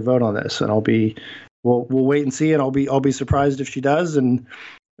in a row to vote on this, and we'll wait and see, and I'll be surprised if she does. And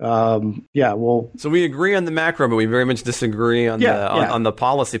so we agree on the macro, but we very much disagree on the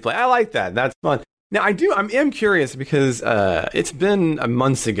policy play. I like that. That's fun. Now I am curious because it's been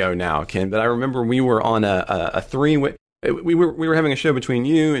months ago now, Ken, but I remember we were on a three-way. We were having a show between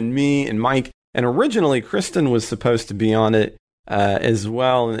you and me and Mike, and originally Kristen was supposed to be on it as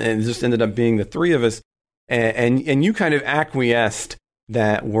well, and it just ended up being the three of us. And you kind of acquiesced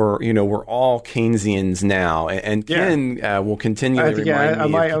that we're all Keynesians now, and Ken will continue to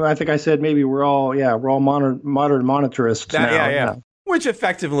remind me. I think I said maybe we're all modern monetarists now. Yeah. Which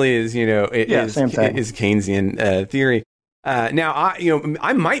effectively is is Keynesian theory. Now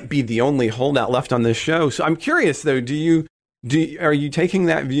I might be the only holdout left on this show, so I'm curious though. Are you taking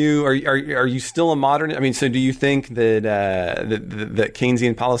that view? Are you still a modern? I mean, so do you think that that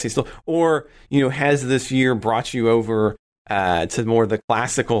Keynesian policy still, or has this year brought you over to more the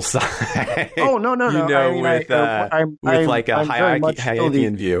classical side? Oh no! I'm like a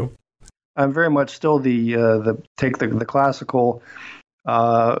Hayekian view. I'm very much still the classical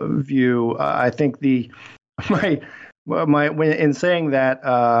view. I think when in saying that,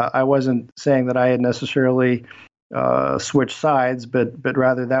 I wasn't saying that I had necessarily switch sides, but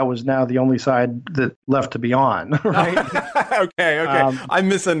rather that was now the only side that left to be on. Right? Okay. I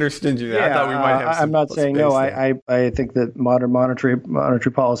misunderstood you there. I thought we might have. I'm not saying no. I think that modern monetary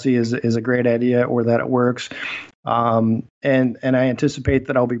policy is a great idea, or that it works. And I anticipate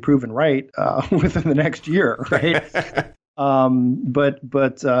that I'll be proven right within the next year. Right. My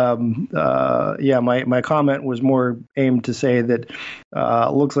comment was more aimed to say that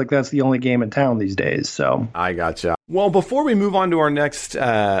looks like that's the only game in town these days. So I gotcha. Well, before we move on to our next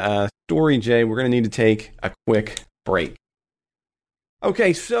story, Jay, we're going to need to take a quick break.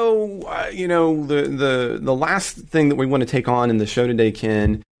 Okay, so the last thing that we want to take on in the show today,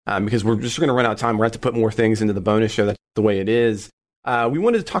 Ken, because we're just going to run out of time. We're going to have to put more things into the bonus show. That's the way it is. We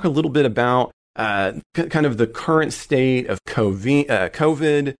wanted to talk a little bit about kind of the current state of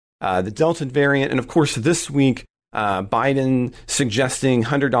COVID, the Delta variant, and of course this week Biden suggesting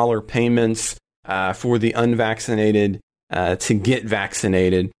 $100 payments for the unvaccinated to get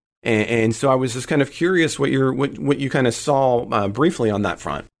vaccinated, and so I was just kind of curious what you kind of saw briefly on that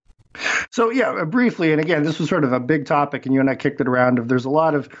front. So briefly, and again, this was sort of a big topic, and you and I kicked it around. There's a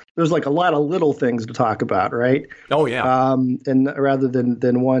lot of little things to talk about, right? Oh yeah. And rather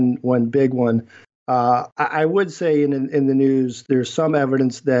than one big one, I would say in the news, there's some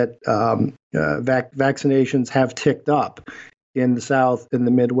evidence that vaccinations have ticked up in the South, in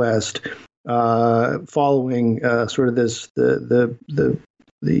the Midwest, following sort of this the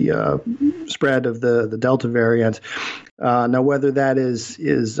spread of the Delta variant. Now, whether that is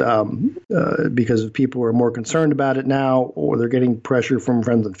because of people are more concerned about it now, or they're getting pressure from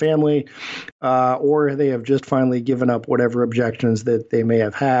friends and family, or they have just finally given up whatever objections that they may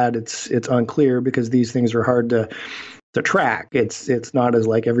have had, it's unclear, because these things are hard to track. It's not as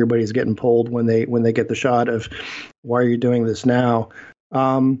like everybody's getting pulled when they get the shot of, why are you doing this now?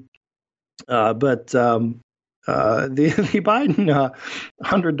 But the Biden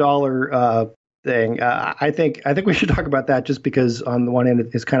 $100 thing, I think we should talk about that, just because on the one hand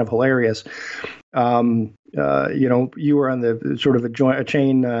it's kind of hilarious. You were on the sort of a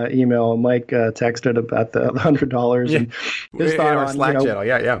chain email. Mike texted about the $100 and his thought on Slack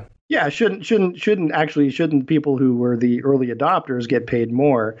channel. Yeah. Shouldn't people who were the early adopters get paid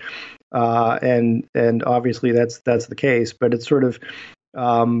more? And obviously that's the case, but it's sort of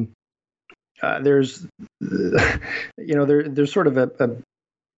there's sort of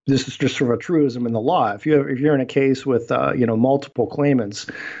this is just sort of a truism in the law. If you're in a case with multiple claimants,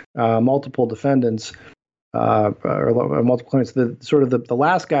 multiple defendants, or multiple claimants, the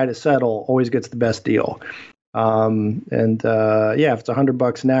last guy to settle always gets the best deal. If it's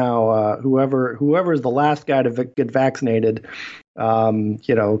 $100 now, whoever is the last guy to get vaccinated,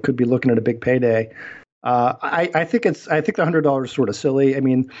 could be looking at a big payday. I think the $100 is sort of silly. I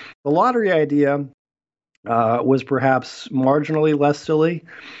mean, the lottery idea was perhaps marginally less silly.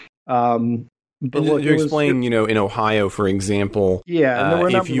 But you explain, in Ohio, for example,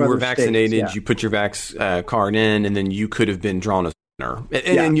 if you were vaccinated, you put your vax card in, and then you could have been drawn a winner.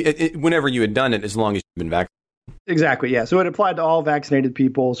 And whenever you had done it, as long as you've been vaccinated. Exactly. Yeah. So it applied to all vaccinated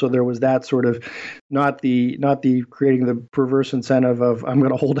people. So there was that sort of not the creating the perverse incentive of, I'm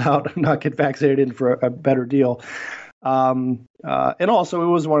going to hold out and not get vaccinated for a better deal. And also it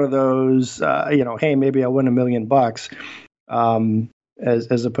was one of those, hey, maybe I'll win $1 million,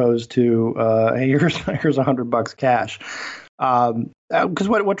 as opposed to, hey, here's $100 cash. Because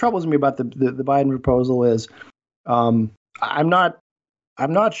what troubles me about the Biden proposal is, I'm not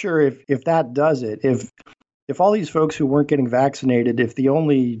sure if that does it. If all these folks who weren't getting vaccinated, if the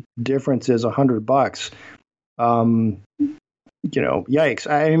only difference is $100, yikes.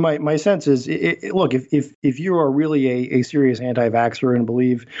 I mean, my sense is, look, if you are really a serious anti-vaxxer and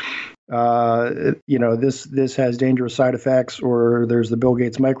believe, this has dangerous side effects, or there's the Bill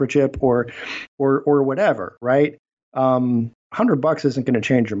Gates microchip, or whatever, right? $100 isn't going to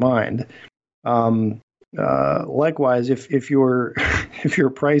change your mind. Likewise, if you're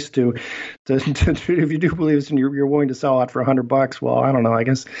priced to if you do believe this and you're willing to sell out for $100, well, I don't know. I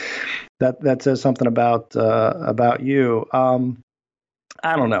guess that says something about you. I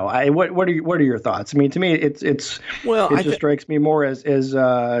don't know. What are your thoughts? I mean, to me, it just strikes me more as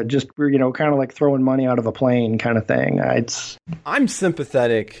just kind of like throwing money out of a plane kind of thing. I'm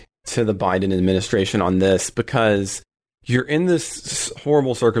sympathetic to the Biden administration on this, because you're in this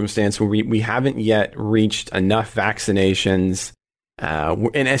horrible circumstance where we haven't yet reached enough vaccinations,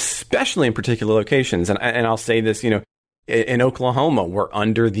 and especially in particular locations. And I'll say this, in Oklahoma, we're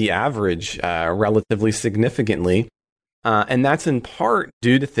under the average relatively significantly. And that's in part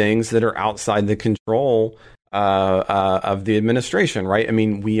due to things that are outside the control of the administration, right? I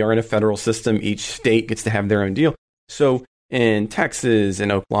mean, we are in a federal system. Each state gets to have their own deal. So in Texas,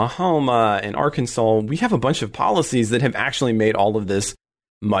 in Oklahoma, in Arkansas, we have a bunch of policies that have actually made all of this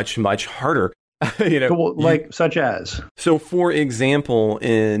much, much harder. Such as? So, for example,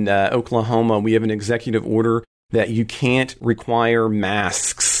 in Oklahoma, we have an executive order that you can't require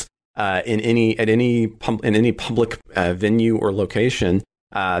masks in any public venue or location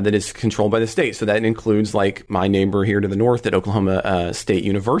that is controlled by the state. So that includes, like, my neighbor here to the north at Oklahoma State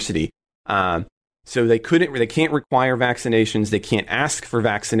University. So they can't require vaccinations. They can't ask for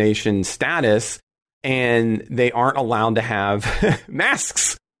vaccination status, and they aren't allowed to have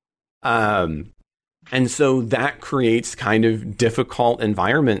masks. And so that creates kind of difficult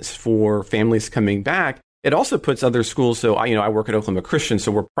environments for families coming back. It also puts other schools. So I work at Oklahoma Christian,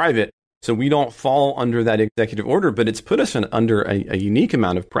 so we're private. So we don't fall under that executive order, but it's put us under a unique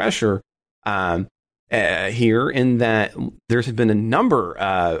amount of pressure here, in that there's been a number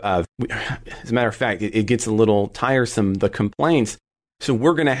of, as a matter of fact, it gets a little tiresome, the complaints. So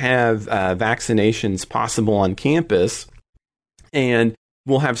we're going to have vaccinations possible on campus, and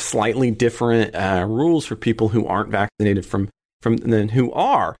we'll have slightly different rules for people who aren't vaccinated from than who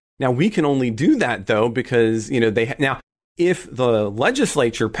are. Now, we can only do that, though, because, now, if the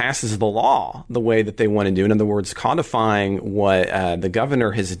legislature passes the law the way that they want to do, in other words, codifying what the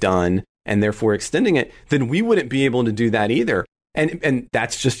governor has done and therefore extending it, then we wouldn't be able to do that either. And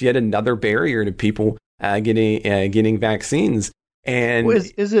that's just yet another barrier to people getting vaccines. And well,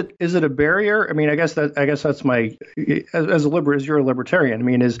 is it a barrier? I mean, I guess that's my as you're a libertarian. I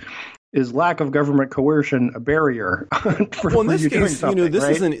mean, is lack of government coercion a barrier for in this you case, doing something?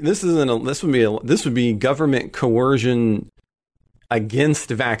 This would be government coercion against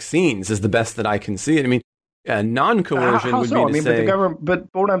vaccines is the best that I can see it. I mean, non-coercion would be to say. But the government. But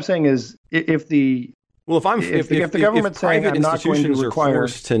what I'm saying is, if the government's saying private institutions are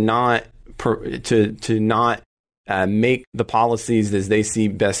forced to not make the policies as they see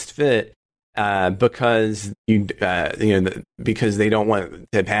best fit, because because they don't want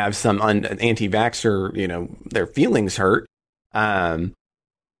to have some anti-vaxxer, their feelings hurt. That's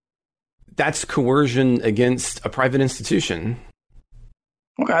coercion against a private institution.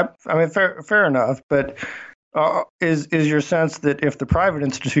 Okay, I mean, fair enough. But is your sense that if the private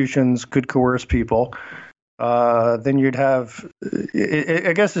institutions could coerce people, then you'd have?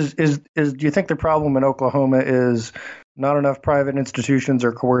 I guess do you think the problem in Oklahoma is not enough private institutions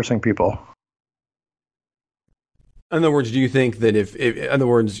are coercing people? In other words, do you think that I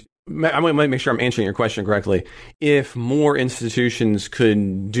want to make sure I'm answering your question correctly. If more institutions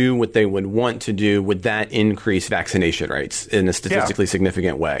could do what they would want to do, would that increase vaccination rates in a statistically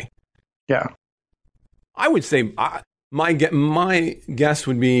significant way? Yeah. I would say my guess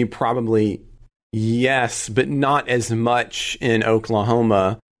would be probably yes, but not as much in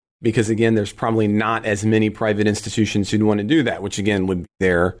Oklahoma because, again, there's probably not as many private institutions who'd want to do that, which, again, would be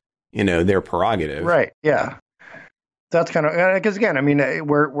their prerogative. Right, yeah. That's kind of because again, I mean,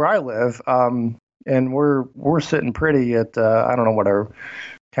 where I live, and we're sitting pretty at I don't know what our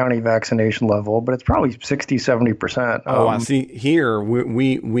county vaccination level, but it's probably 60-70%. I see. Here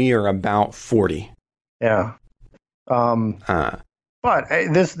we are about 40. Yeah. But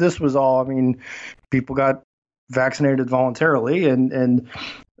this was all. I mean, people got vaccinated voluntarily, and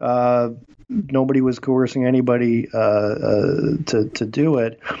nobody was coercing anybody to do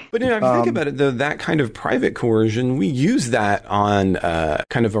it. But if you think about it, though, that kind of private coercion, we use that on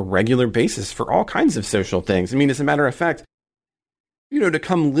kind of a regular basis for all kinds of social things. I mean, as a matter of fact, to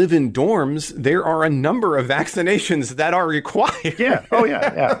come live in dorms, there are a number of vaccinations that are required. Yeah. Oh,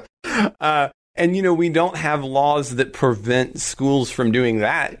 yeah. Yeah. And, we don't have laws that prevent schools from doing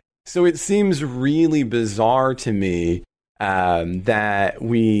that. So it seems really bizarre to me that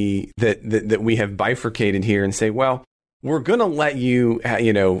we have bifurcated here and say, well, we're going to let you,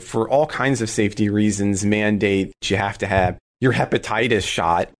 for all kinds of safety reasons, mandate that you have to have your hepatitis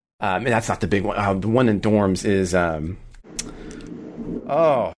shot. And that's not the big one. The one in dorms is,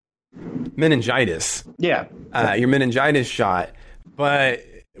 meningitis. Yeah. Your meningitis shot. But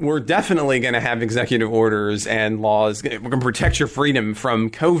we're definitely going to have executive orders and laws. We're going to protect your freedom from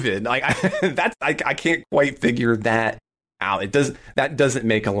COVID. I can't quite figure that out. That doesn't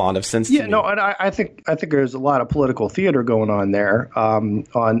make a lot of sense to me. No, and I think there's a lot of political theater going on there on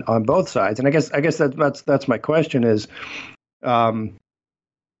both sides. And I guess that's my question is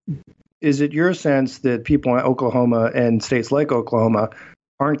it your sense that people in Oklahoma and states like Oklahoma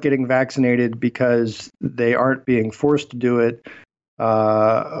aren't getting vaccinated because they aren't being forced to do it?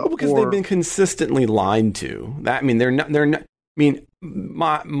 Because they've been consistently lied to. They're not. I mean,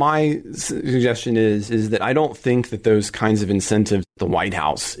 my suggestion is that I don't think that those kinds of incentives the White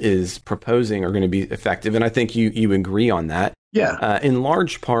House is proposing are going to be effective, and I think you agree on that. Yeah. In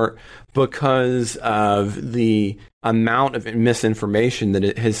large part because of the amount of misinformation that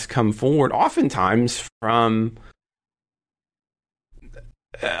it has come forward, oftentimes from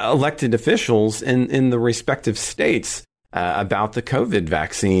elected officials in the respective states. About the COVID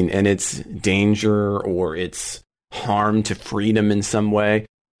vaccine and its danger or its harm to freedom in some way.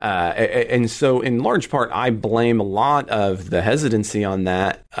 And so in large part, I blame a lot of the hesitancy on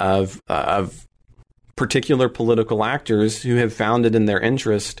that of particular political actors who have found it in their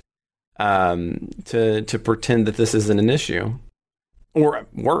interest to pretend that this isn't an issue or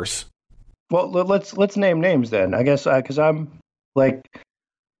worse. Well, let's name names then, I guess, because I'm like,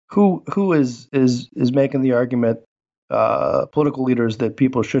 who is making the argument political leaders that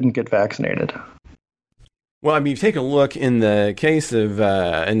people shouldn't get vaccinated? Well, I mean, take a look in the case of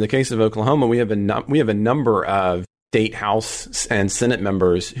Oklahoma. We have a number of state House and Senate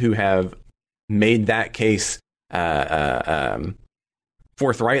members who have made that case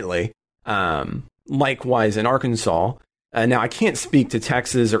forthrightly. Likewise, in Arkansas. Now, I can't speak to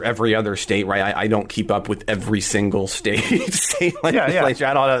Texas or every other state, right? I don't keep up with every single state legislature.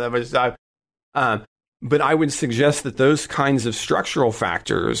 I don't know that much stuff. But I would suggest that those kinds of structural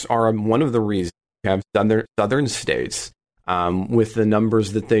factors are one of the reasons you have southern states with the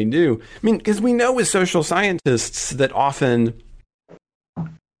numbers that they do. I mean, because we know as social scientists that often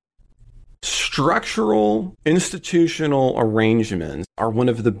structural, institutional arrangements are one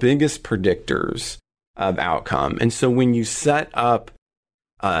of the biggest predictors of outcome. And so when you set up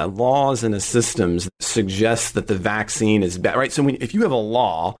laws and systems that suggest that the vaccine is bad, right? So if you have a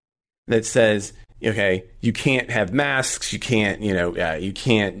law that says, okay, you can't have masks, you can't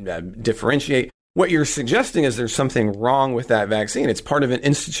differentiate, what you're suggesting is there's something wrong with that vaccine. It's part of an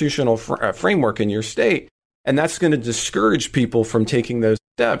institutional framework in your state, and that's going to discourage people from taking those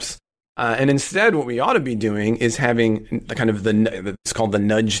steps. And instead, what we ought to be doing is having kind of it's called the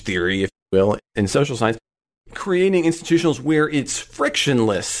nudge theory, if you will, in social science, creating institutions where it's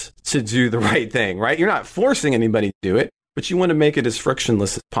frictionless to do the right thing, right? You're not forcing anybody to do it, but you want to make it as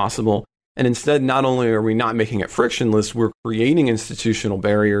frictionless as possible. And instead, not only are we not making it frictionless, we're creating institutional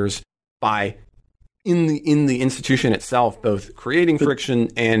barriers by in the institution itself, both creating friction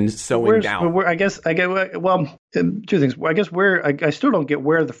and sowing doubt. I guess two things. I guess I still don't get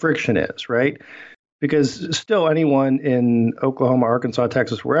where the friction is, right? Because still anyone in Oklahoma, Arkansas,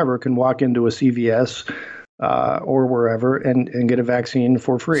 Texas, wherever can walk into a CVS or wherever and get a vaccine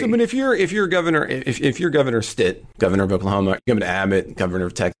for free. So, but if you're Governor Stitt, governor of Oklahoma, Governor Abbott, governor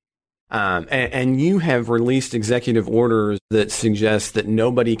of Texas, and you have released executive orders that suggest that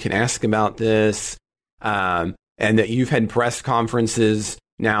nobody can ask about this, and that you've had press conferences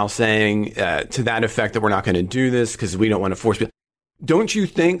now saying to that effect that we're not going to do this because we don't want to force people. Don't you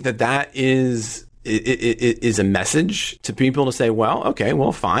think that is a message to people to say, well, okay,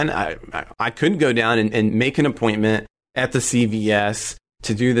 well, fine. I could go down and make an appointment at the CVS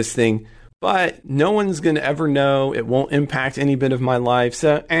to do this thing, but no one's going to ever know. It won't impact any bit of my life.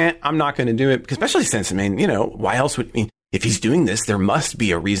 So I'm not going to do it, especially since, why else would, if he's doing this, there must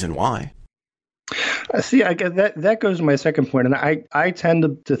be a reason why. See, I get that goes to my second point. And I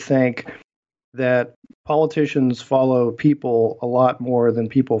tend to think that politicians follow people a lot more than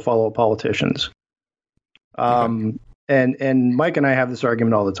people follow politicians. And Mike and I have this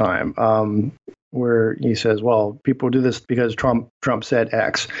argument all the time, where he says, well, people do this because Trump said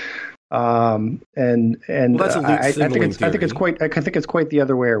X. I think it's quite the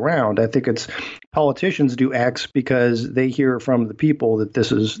other way around. I think it's politicians do X because they hear from the people that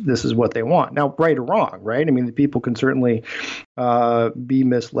this is what they want. Now, right or wrong, right? I mean, the people can certainly be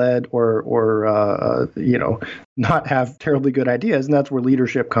misled or not have terribly good ideas, and that's where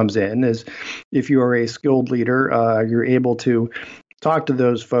leadership comes in. Is if you are a skilled leader, you're able to talk to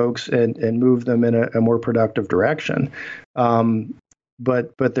those folks and move them in a more productive direction.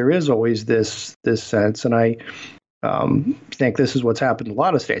 But there is always this sense, and I think this is what's happened in a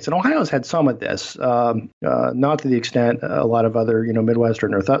lot of states. And Ohio's had some of this, not to the extent a lot of other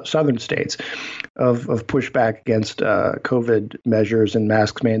Midwestern or southern states of pushback against COVID measures and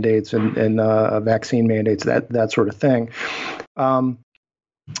mask mandates and vaccine mandates, that sort of thing.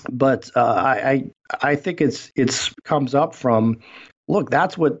 But I think it's comes up from. Look,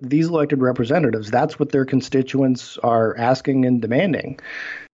 that's what these elected representatives, that's what their constituents are asking and demanding.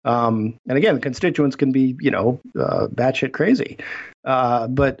 And again, the constituents can be, batshit crazy.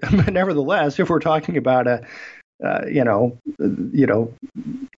 But nevertheless, if we're talking about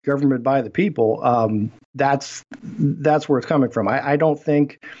government by the people, that's where it's coming from. I don't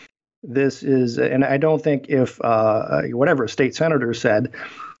think this is, and I don't think if whatever a state senator said,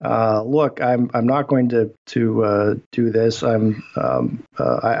 look, I'm not going to do this.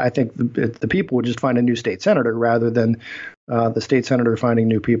 I think the people would just find a new state senator rather than the state senator finding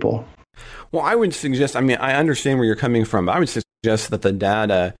new people. Well, I would suggest, I understand where you're coming from, but I would suggest that the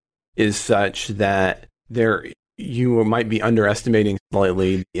data is such that you might be underestimating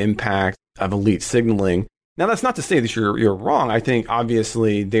slightly the impact of elite signaling. Now, that's not to say that you're wrong. I think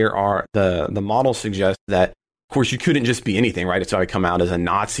obviously the model suggests that, of course, you couldn't just be anything, right? So I come out as a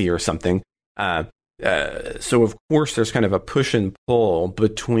Nazi or something. So of course, there's kind of a push and pull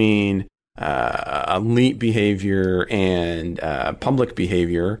between elite behavior and public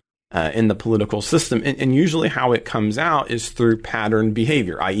behavior in the political system. And usually how it comes out is through pattern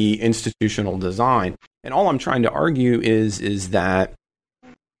behavior, i.e. institutional design. And all I'm trying to argue is that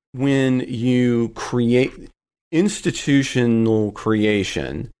when you create institutional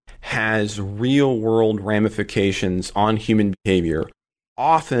creation has real world ramifications on human behavior,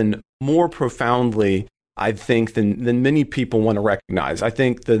 often more profoundly, I think, than many people want to recognize. I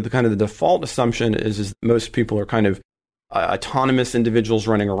think the kind of the default assumption is most people are kind of autonomous individuals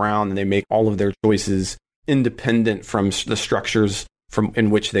running around, and they make all of their choices independent from the structures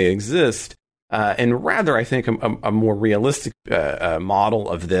in which they exist. And rather, I think a more realistic model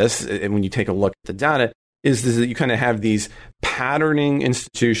of this, and when you take a look at the data, is that you kind of have these patterning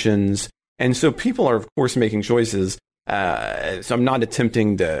institutions. And so people are, of course, making choices. So I'm not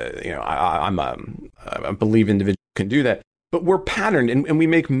attempting to, I believe individuals can do that. But we're patterned, and we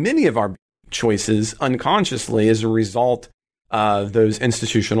make many of our choices unconsciously as a result of those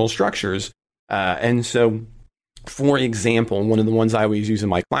institutional structures. And so, for example, one of the ones I always use in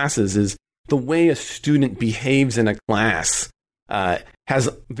my classes is the way a student behaves in a class has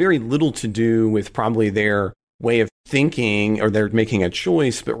very little to do with probably their way of thinking or they're making a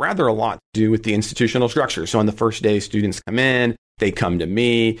choice, but rather a lot to do with the institutional structure. So on the first day, students come in, they come to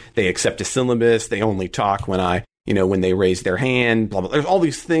me, they accept a syllabus, they only talk when they raise their hand, blah, blah. There's all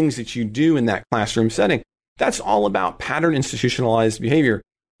these things that you do in that classroom setting. That's all about pattern institutionalized behavior.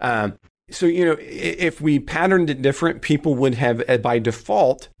 So, if we patterned it different, people would have, by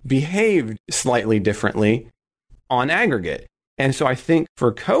default, behaved slightly differently on aggregate. And so I think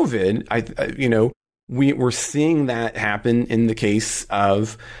for COVID, we're seeing that happen in the case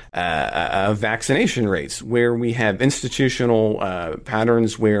of vaccination rates, where we have institutional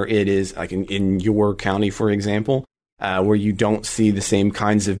patterns where it is, like in your county, for example, where you don't see the same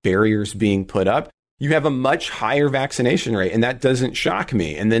kinds of barriers being put up. You have a much higher vaccination rate, and that doesn't shock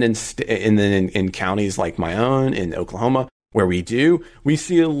me. And then in counties like my own, in Oklahoma, where we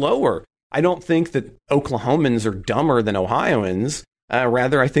see a lower. I don't think that Oklahomans are dumber than Ohioans.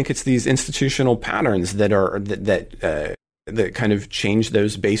 Rather, I think it's these institutional patterns that kind of change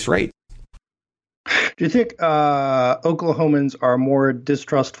those base rates. Do you think Oklahomans are more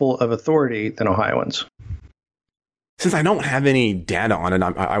distrustful of authority than Ohioans? Since I don't have any data on it,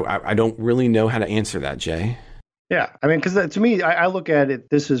 I don't really know how to answer that, Jay. Yeah, I mean, because to me, I look at it,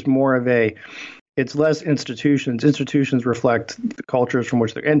 this is more of it's less institutions. Institutions reflect the cultures from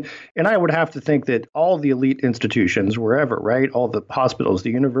which they're, and I would have to think that all the elite institutions, wherever, right, all the hospitals,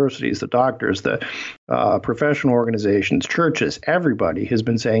 the universities, the doctors, the professional organizations, churches, everybody has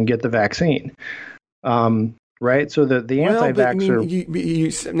been saying, get the vaccine. Right. So the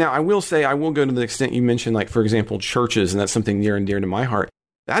anti-vaxxer. Now, I will say, I will go to the extent you mentioned, like, for example, churches, and that's something near and dear to my heart.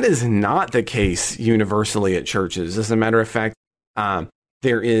 That is not the case universally at churches. As a matter of fact,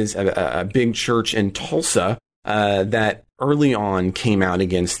 there is a big church in Tulsa that early on came out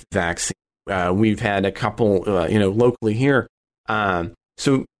against vaccine. We've had a couple, locally here.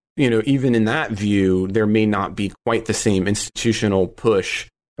 So, even in that view, there may not be quite the same institutional push.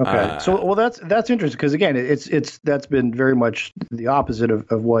 Okay. That's interesting, because again, that's been very much the opposite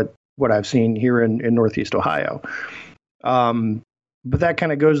of what I've seen here in Northeast Ohio. But that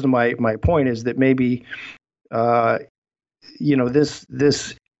kind of goes to my point, is that maybe this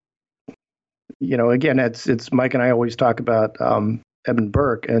again, it's Mike and I always talk about Edmund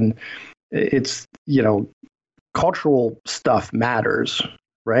Burke, and it's cultural stuff matters,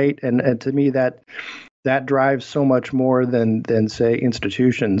 right? And to me that drives so much more than say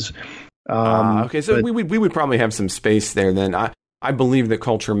institutions. Okay, so we would probably have some space there then. I believe that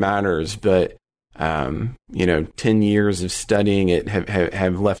culture matters, but 10 years of studying it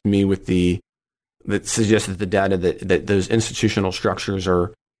have left me with that suggests that the data that those institutional structures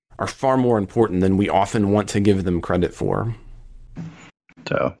are far more important than we often want to give them credit for.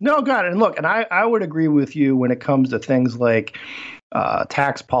 So no, got it. And look, and I would agree with you when it comes to things like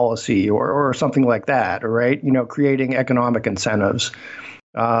tax policy or something like that, right? Creating economic incentives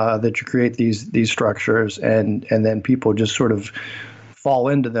that you create these structures, and then people just sort of fall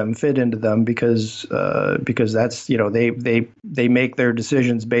into them, fit into them, because that's they make their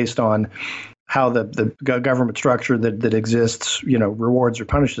decisions based on how the government structure that exists rewards or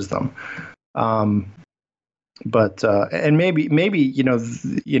punishes them. But and maybe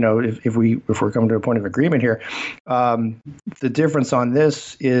if we're coming to a point of agreement here, the difference on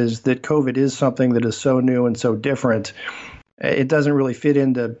this is that COVID is something that is so new and so different. It doesn't really fit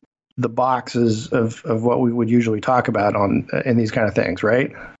into the boxes of what we would usually talk about in these kind of things,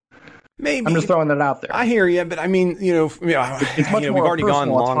 right? Maybe. I'm just throwing that out there. I hear you, but I mean, it's much more we've already gone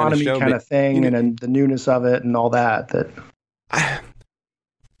long on the show, kind of thing, and the newness of it and all that.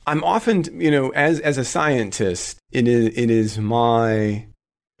 I'm often, as a scientist, it is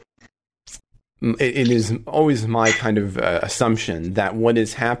always my kind of assumption that what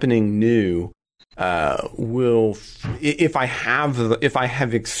is happening new will, if I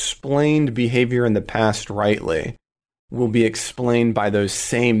have explained behavior in the past rightly, will be explained by those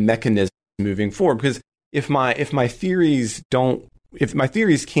same mechanisms moving forward. Because if my theories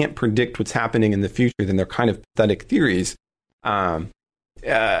can't predict what's happening in the future, then they're kind of pathetic theories. And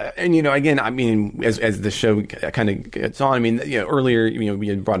again, I mean, as the show kind of gets on, I mean, earlier, we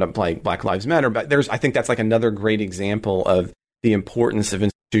had brought up like Black Lives Matter, but I think that's like another great example of the importance of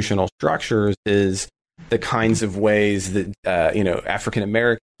institutional structures is the kinds of ways that African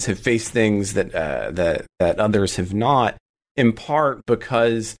Americans have faced things that others have not, in part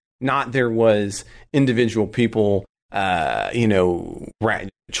because not there was individual people trying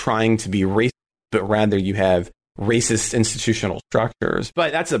to be racist, but rather you have racist institutional structures.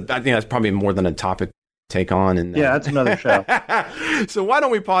 But I think that's probably more than a topic to take on. And yeah, that's another show. So why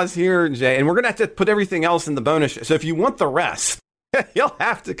don't we pause here, Jay? And we're going to have to put everything else in the bonus show. So if you want the rest, you'll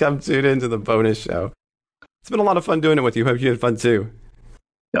have to come tune into the bonus show. It's been a lot of fun doing it with you. Hope you had fun too.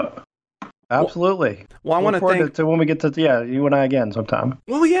 Yep. Absolutely. Well, I want to thank to when we get to you and I again sometime.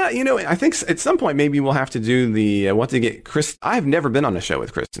 Well, yeah, I think at some point maybe we'll have to do the what to get Chris. I've never been on a show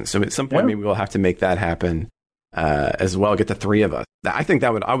with Kristen, so at some point maybe we'll have to make that happen as well. Get the three of us. I think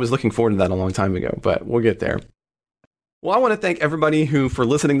that would. I was looking forward to that a long time ago, but we'll get there. Well, I want to thank everybody for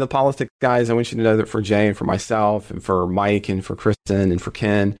listening to the Politics Guys. I want you to know that for Jay and for myself and for Mike and for Kristen and for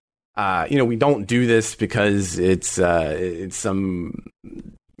Ken, we don't do this because it's some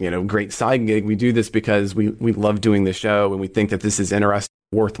great side gig. We do this because we love doing the show and we think that this is interesting,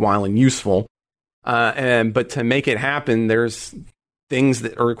 worthwhile, and useful. But to make it happen, there's things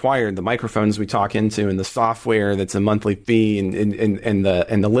that are required: the microphones we talk into, and the software that's a monthly fee, and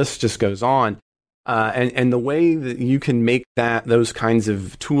the list just goes on. And the way that you can make those kinds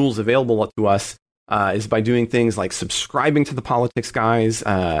of tools available to us is by doing things like subscribing to the Politics Guys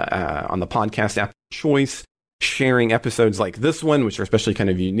on the podcast app of choice, sharing episodes like this one, which are especially kind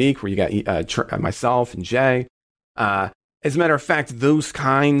of unique, where you got myself and Jay. As a matter of fact, those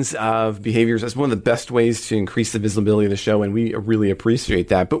kinds of behaviors is one of the best ways to increase the visibility of the show, and we really appreciate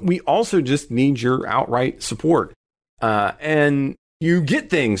that. But we also just need your outright support. And you get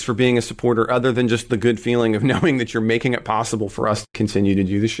things for being a supporter other than just the good feeling of knowing that you're making it possible for us to continue to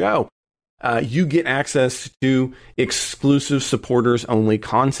do the show. You get access to exclusive supporters-only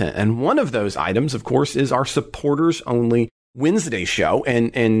content. And one of those items, of course, is our supporters-only Wednesday show.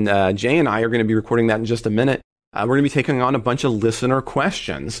 And Jay and I are going to be recording that in just a minute. We're going to be taking on a bunch of listener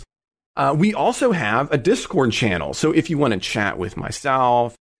questions. We also have a Discord channel. So if you want to chat with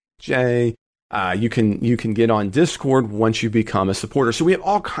myself, Jay, you can get on Discord once you become a supporter. So we have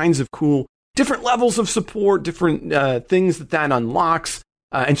all kinds of cool, different levels of support, different things that unlocks.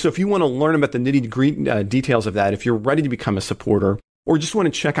 And so if you want to learn about the nitty-gritty details of that, if you're ready to become a supporter or just want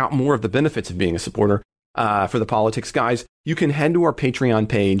to check out more of the benefits of being a supporter for the Politics Guys, you can head to our Patreon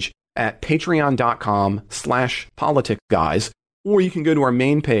page at patreon.com/politicsguys, or you can go to our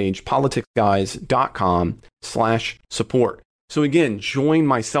main page, politicsguys.com/support. So again, join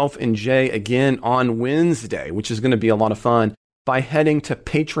myself and Jay again on Wednesday, which is going to be a lot of fun, by heading to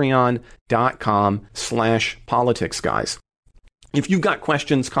patreon.com/politicsguys. If you've got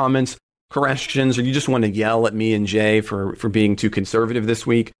questions, comments, corrections, or you just want to yell at me and Jay for being too conservative this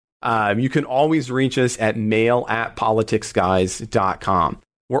week, you can always reach us at mail@politicsguys.com.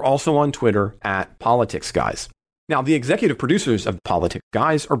 We're also on Twitter @politicsguys. Now, the executive producers of Politics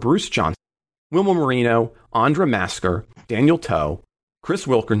Guys are Bruce Johnson, Wilma Marino, Andra Masker, Daniel Toe, Chris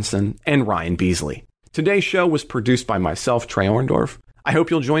Wilkinson, and Ryan Beasley. Today's show was produced by myself, Trey Orndorff. I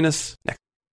hope you'll join us next.